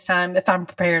a FaceTime if I'm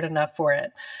prepared enough for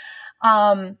it.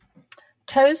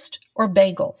 Toast or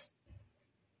bagels?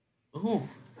 Ooh.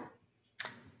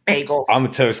 Bagels. I'm a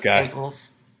toast guy. Bagels.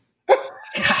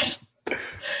 Gosh.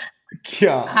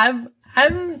 Yeah.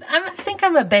 I think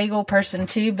I'm a bagel person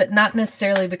too, but not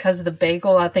necessarily because of the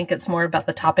bagel. I think it's more about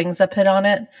the toppings I put on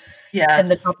it. Yeah.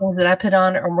 And the toppings that I put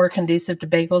on are more conducive to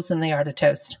bagels than they are to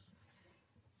toast.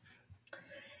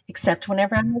 Except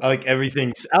whenever I'm I like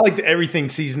the everything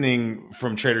seasoning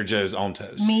from Trader Joe's on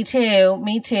toast. Me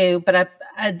too. But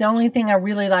I the only thing I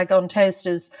really like on toast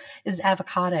is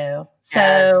avocado. So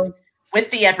yes.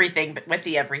 with the everything.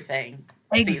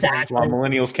 Exactly. Why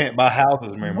millennials can't buy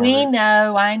houses, Mary Margaret. We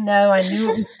know. I knew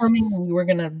it was coming, and you were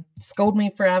going to scold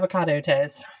me for avocado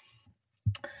toast.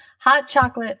 Hot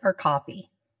chocolate or coffee?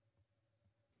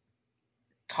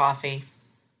 Coffee.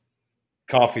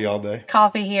 Coffee all day.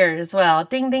 Coffee here as well.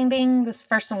 Ding, ding, ding. This is the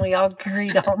first one we all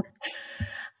agreed on.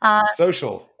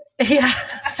 Social. Yeah.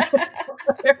 So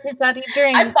everybody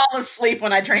drink. I fall asleep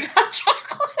when I drink hot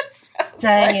chocolate.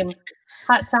 Same.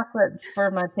 Hot chocolates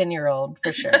for my 10-year-old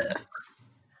for sure.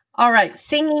 All right.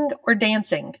 Singing or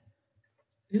dancing?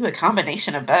 Ooh, a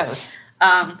combination of both.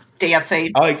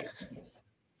 Dancing. I like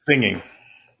singing.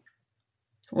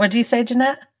 What'd you say,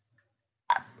 Jeanette?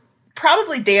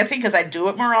 Probably dancing because I do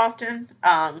it more often,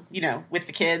 with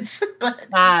the kids. but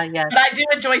Yeah. But I do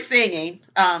enjoy singing,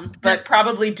 but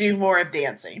probably do more of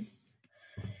dancing.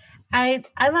 I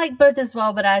like both as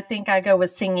well, but I think I go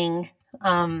with singing.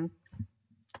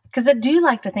 Because I do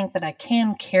like to think that I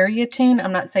can carry a tune.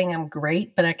 I'm not saying I'm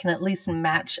great, but I can at least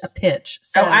match a pitch.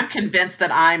 So I'm convinced that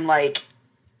I'm like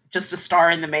just a star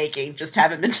in the making, just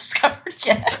haven't been discovered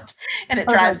yet. And it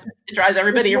drives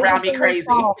everybody around me crazy.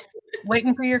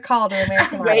 Waiting for your call to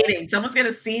American I'm waiting. Someone's going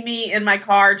to see me in my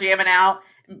car jamming out,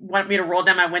 want me to roll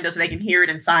down my window so they can hear it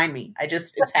and sign me.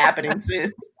 It's happening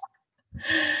soon.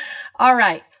 All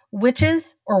right.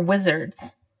 Witches or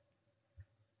wizards?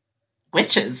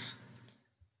 Witches.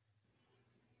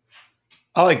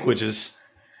 I like witches.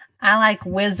 I like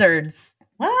wizards.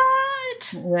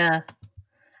 What? Yeah.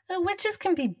 Witches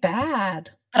can be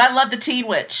bad. But I love the Teen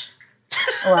Witch.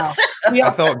 Well, I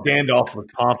thought Gandalf was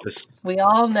pompous. we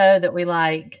all know that we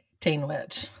like Teen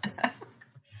Witch.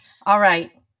 All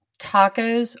right.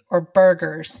 Tacos or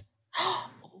burgers?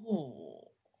 Ooh.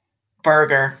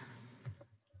 Burger.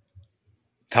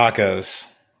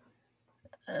 Tacos.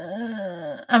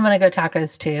 I'm going to go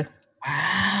tacos too.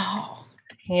 Wow.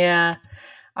 Yeah.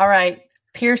 All right.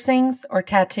 Piercings or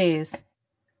tattoos?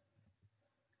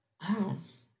 Oh.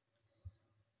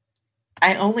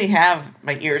 I only have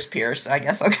my ears pierced, so I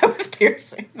guess I'll go with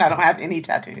piercing. I don't have any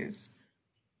tattoos.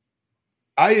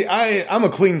 I'm a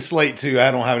clean slate too. I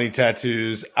don't have any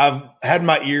tattoos. I've had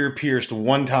my ear pierced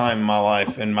one time in my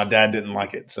life, and my dad didn't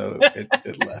like it, so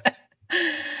it left.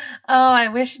 Oh, I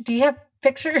wish. Do you have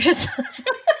pictures?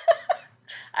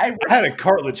 I had a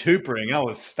cartilage hoop ring. I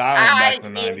was styling back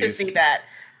in the 90s. I need to see that.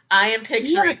 I am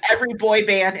picturing every boy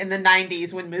band in the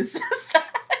 90s when Moose says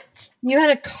that. You had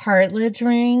a cartilage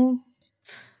ring?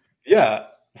 Yeah,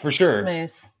 for sure.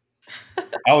 Moose.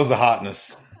 I was the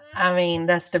hotness. I mean,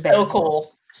 that's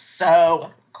debatable.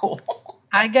 So cool.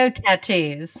 I go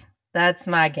tattoos. That's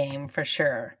my game for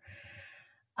sure.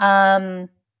 Puzzles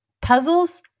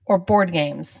or board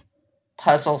games?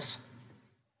 Puzzles.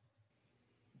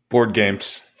 Board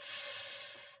games.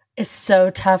 It's so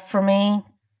tough for me.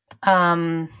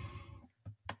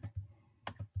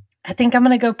 I think I'm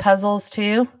going to go puzzles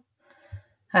too.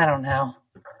 I don't know.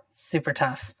 Super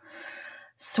tough.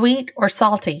 Sweet or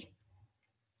salty?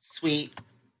 Sweet.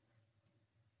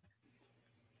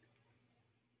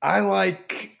 I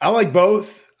like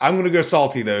both. I'm going to go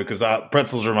salty though because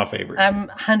pretzels are my favorite. I'm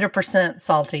 100%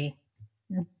 salty.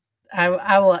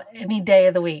 I will any day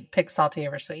of the week pick salty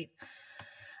over sweet.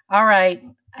 All right.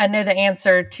 I know the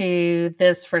answer to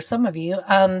this for some of you.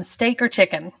 Steak or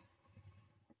chicken?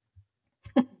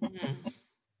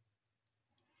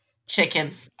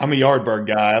 Chicken. I'm a Yardbird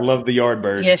guy. I love the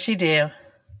Yardbird. Yes, you do.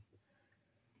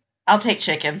 I'll take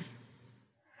chicken.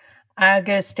 I'll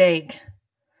go steak.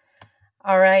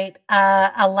 All right.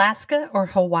 Alaska or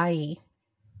Hawaii?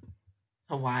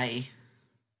 Hawaii.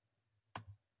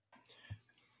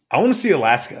 I want to see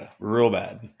Alaska real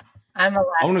bad. I'm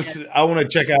Alaska. I want to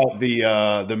check out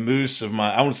the moose of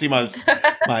my. I want to see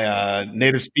my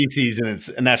native species in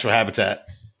its natural habitat.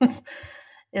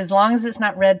 As long as it's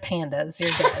not red pandas, you're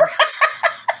good.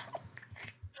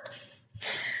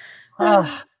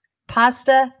 Oh,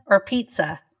 pasta or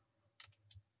pizza?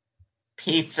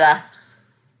 Pizza.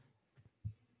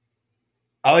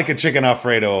 I like a chicken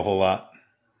Alfredo a whole lot.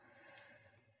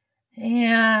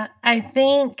 Yeah, I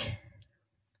think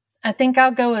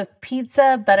I'll go with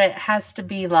pizza, but it has to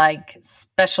be like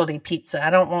specialty pizza. I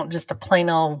don't want just a plain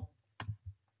old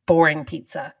boring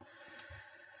pizza.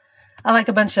 I like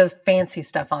a bunch of fancy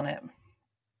stuff on it.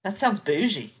 That sounds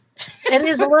bougie. It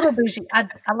is a little bougie. I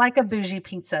like a bougie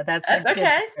pizza. That's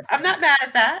okay. I'm not mad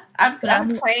at that. I'm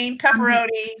a plain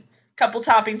pepperoni, couple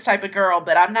toppings type of girl,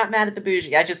 but I'm not mad at the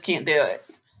bougie. I just can't do it.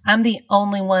 I'm the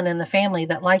only one in the family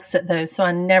that likes it though, so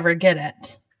I never get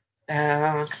it.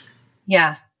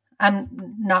 Yeah,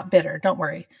 I'm not bitter. Don't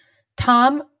worry.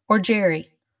 Tom or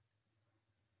Jerry?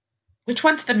 Which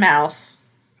one's the mouse?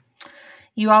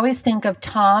 You always think of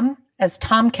Tom as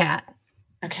Tomcat.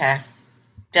 Okay.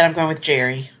 Then I'm going with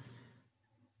Jerry.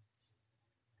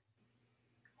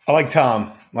 I like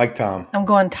Tom. I'm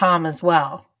going Tom as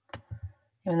well.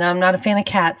 Even though I'm not a fan of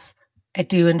cats, I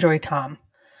do enjoy Tom.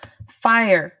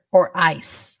 Fire or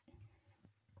ice?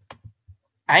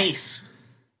 Ice.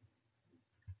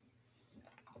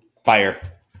 Fire.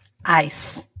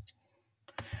 Ice.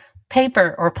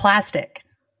 Paper or plastic?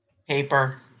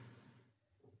 Paper.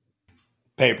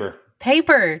 Paper.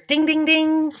 Paper. Ding, ding,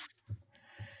 ding.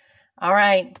 All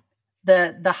right.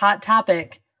 The hot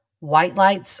topic, white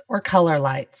lights or color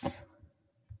lights?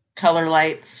 Color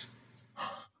lights.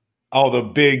 All the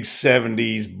big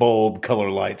 70s bulb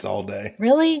color lights all day.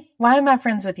 Really? Why am I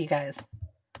friends with you guys?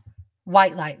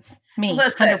 White lights. Me.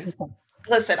 Listen, 100%.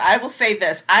 Listen, I will say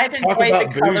this. I've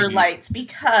enjoyed the color lights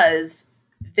because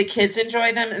the kids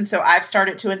enjoy them. And so I've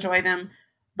started to enjoy them.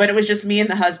 But it was just me and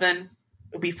the husband.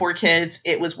 Before kids,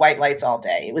 it was white lights all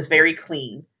day. It was very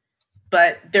clean.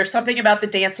 But there's something about the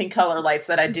dancing color lights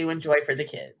that I do enjoy for the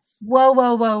kids. Whoa,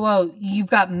 whoa, whoa, whoa. You've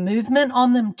got movement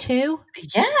on them too?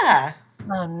 Yeah.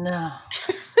 Oh, no.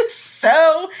 It's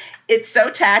so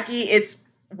tacky. It's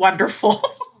wonderful.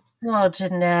 Oh,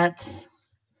 Jeanette.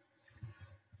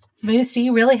 Moose, do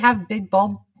you really have big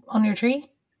bulb on your tree?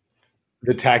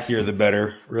 The tackier, the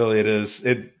better. Really, it is.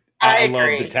 I love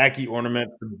agree. the tacky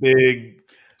ornament, the big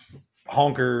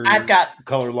honker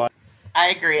color light. I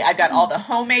agree. I've got all the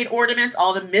homemade ornaments,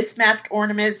 all the mismatched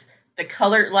ornaments, the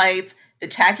colored lights. The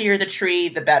tackier the tree,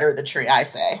 the better the tree, I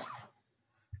say.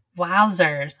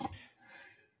 Wowzers.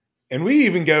 And we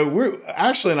even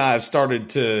Ashley and I have started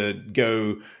to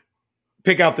go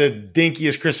pick out the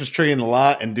dinkiest Christmas tree in the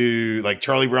lot and do like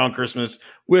Charlie Brown Christmas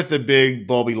with the big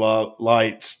bulby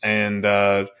lights and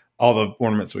all the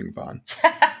ornaments we can find.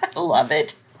 Love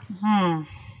it.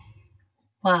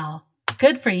 Wow.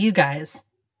 Good for you guys.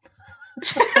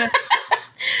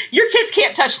 Your kids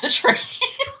can't touch the tree.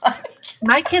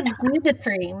 My kids do the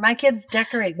tree. My kids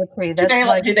decorate the tree. Do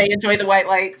they enjoy the white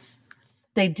lights?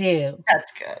 They do.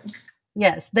 That's good.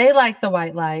 Yes, they like the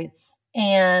white lights.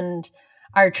 And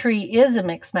our tree is a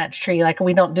mixed match tree. Like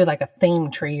we don't do like a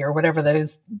theme tree or whatever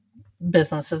those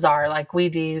businesses are. Like we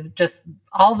do just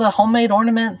all the homemade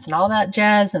ornaments and all that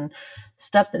jazz and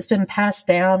stuff that's been passed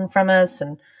down from us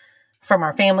and from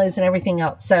our families and everything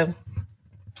else. So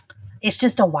it's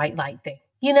just a white light thing.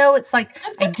 You know, it's like,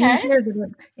 I do hear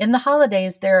that in the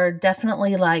holidays, there are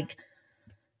definitely like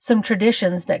some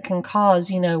traditions that can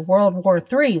cause, World War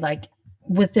III, like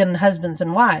within husbands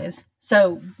and wives.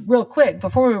 So real quick,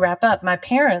 before we wrap up, my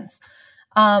parents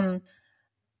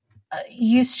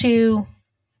used to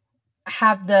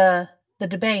have the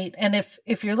debate. And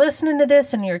if you're listening to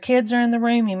this and your kids are in the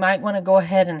room, you might want to go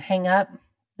ahead and hang up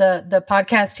the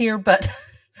podcast here. But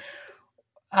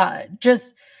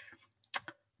just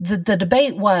the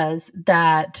debate was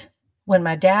that when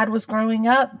my dad was growing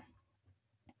up,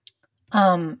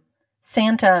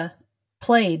 Santa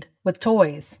played with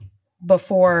toys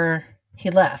before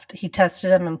he left. He tested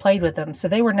them and played with them. So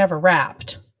they were never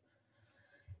wrapped.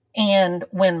 And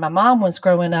when my mom was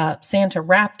growing up, Santa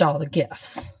wrapped all the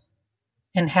gifts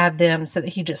and had them so that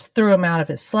he just threw them out of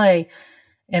his sleigh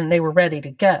and they were ready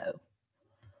to go.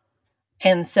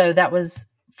 And so that was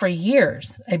for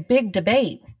years a big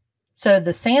debate. So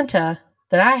the Santa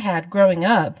that I had growing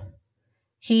up,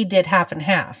 he did half and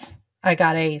half. I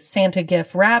got a Santa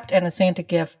gift wrapped and a Santa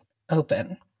gift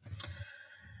open.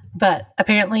 But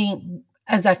apparently,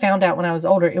 as I found out when I was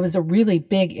older, it was a really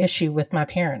big issue with my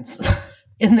parents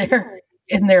in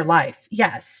their life.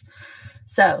 Yes.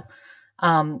 So,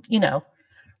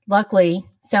 luckily,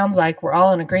 sounds like we're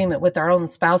all in agreement with our own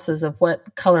spouses of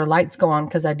what color lights go on,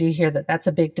 because I do hear that that's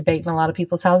a big debate in a lot of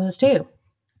people's houses too.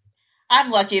 I'm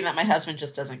lucky that my husband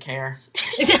just doesn't care.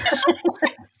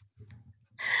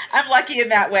 I'm lucky in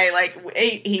that way. Like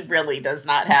he really does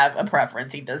not have a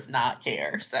preference. He does not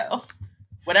care. So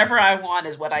whatever I want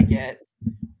is what I get.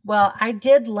 Well, I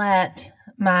did let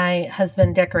my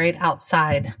husband decorate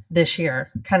outside this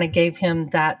year. Kind of gave him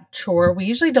that chore. We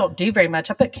usually don't do very much.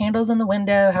 I put candles in the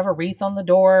window, have a wreath on the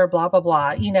door, blah, blah,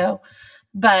 blah,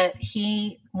 But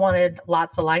he wanted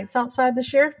lots of lights outside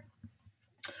this year.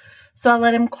 So I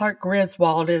let him Clark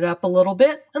Griswold it up a little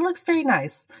bit. It looks very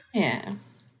nice. Yeah.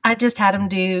 I just had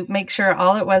him make sure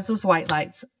all it was white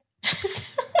lights.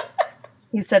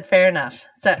 He said, fair enough.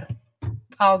 So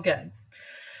all good.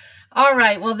 All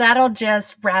right. Well, that'll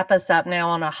just wrap us up now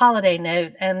on a holiday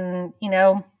note. And,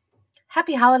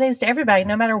 happy holidays to everybody,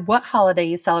 no matter what holiday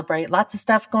you celebrate. Lots of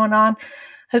stuff going on.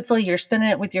 Hopefully you're spending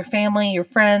it with your family, your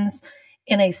friends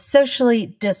in a socially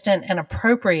distant and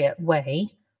appropriate way,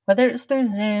 whether it's through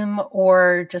Zoom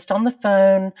or just on the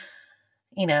phone.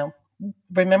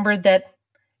 Remember that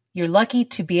you're lucky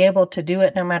to be able to do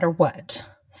it no matter what.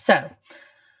 So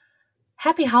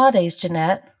happy holidays,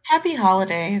 Jeanette. Happy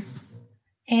holidays.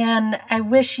 And I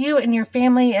wish you and your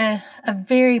family a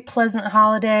very pleasant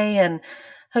holiday, and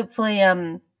hopefully,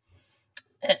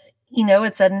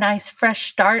 it's a nice fresh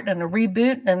start and a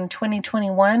reboot in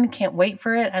 2021. Can't wait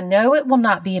for it. I know it will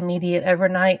not be immediate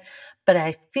overnight, but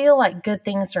I feel like good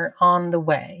things are on the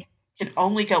way. It can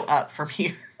only go up from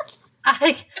here.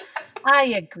 I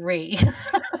agree.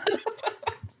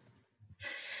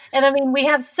 And I mean, we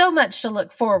have so much to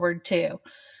look forward to.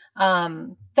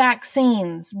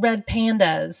 Vaccines, red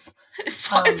pandas.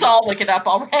 It's all looking up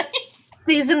already.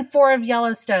 Season 4 of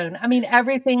Yellowstone. I mean,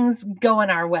 everything's going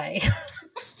our way.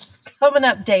 Coming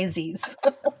up daisies.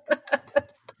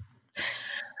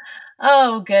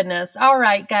 Oh, goodness. All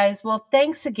right, guys. Well,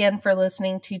 thanks again for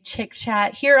listening to Chick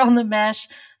Chat here on The Mesh.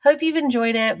 Hope you've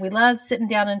enjoyed it. We love sitting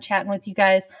down and chatting with you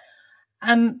guys.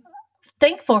 I'm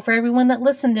thankful for everyone that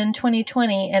listened in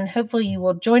 2020, and hopefully you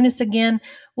will join us again.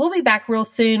 We'll be back real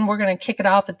soon. We're going to kick it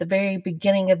off at the very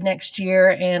beginning of next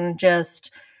year and just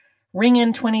ring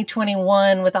in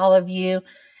 2021 with all of you.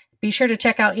 Be sure to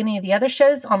check out any of the other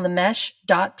shows on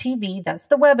themesh.tv. That's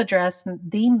the web address,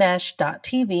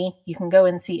 themesh.tv. You can go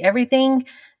and see everything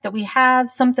that we have,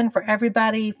 something for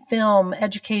everybody, film,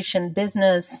 education,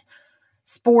 business,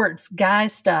 sports, guy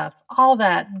stuff, all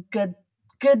that good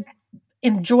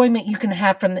enjoyment you can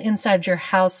have from the inside your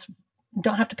house.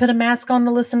 Don't have to put a mask on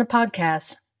to listen to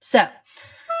podcasts. So,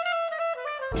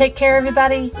 take care,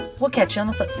 everybody. We'll catch you on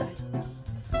the flip side.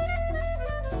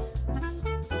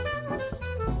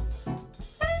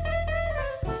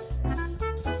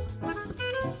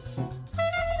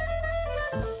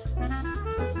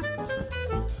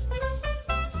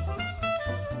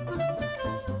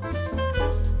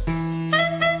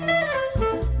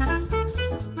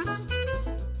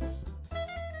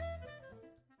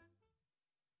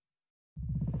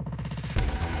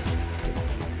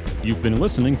 You've been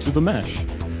listening to The Mesh,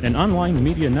 an online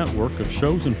media network of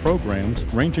shows and programs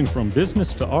ranging from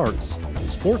business to arts,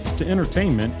 sports to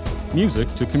entertainment,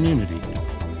 music to community.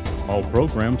 All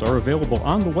programs are available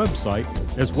on the website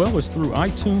as well as through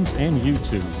iTunes and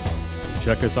YouTube.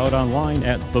 Check us out online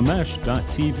at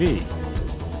themesh.tv.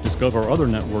 Discover other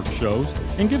network shows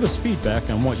and give us feedback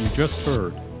on what you just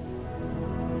heard.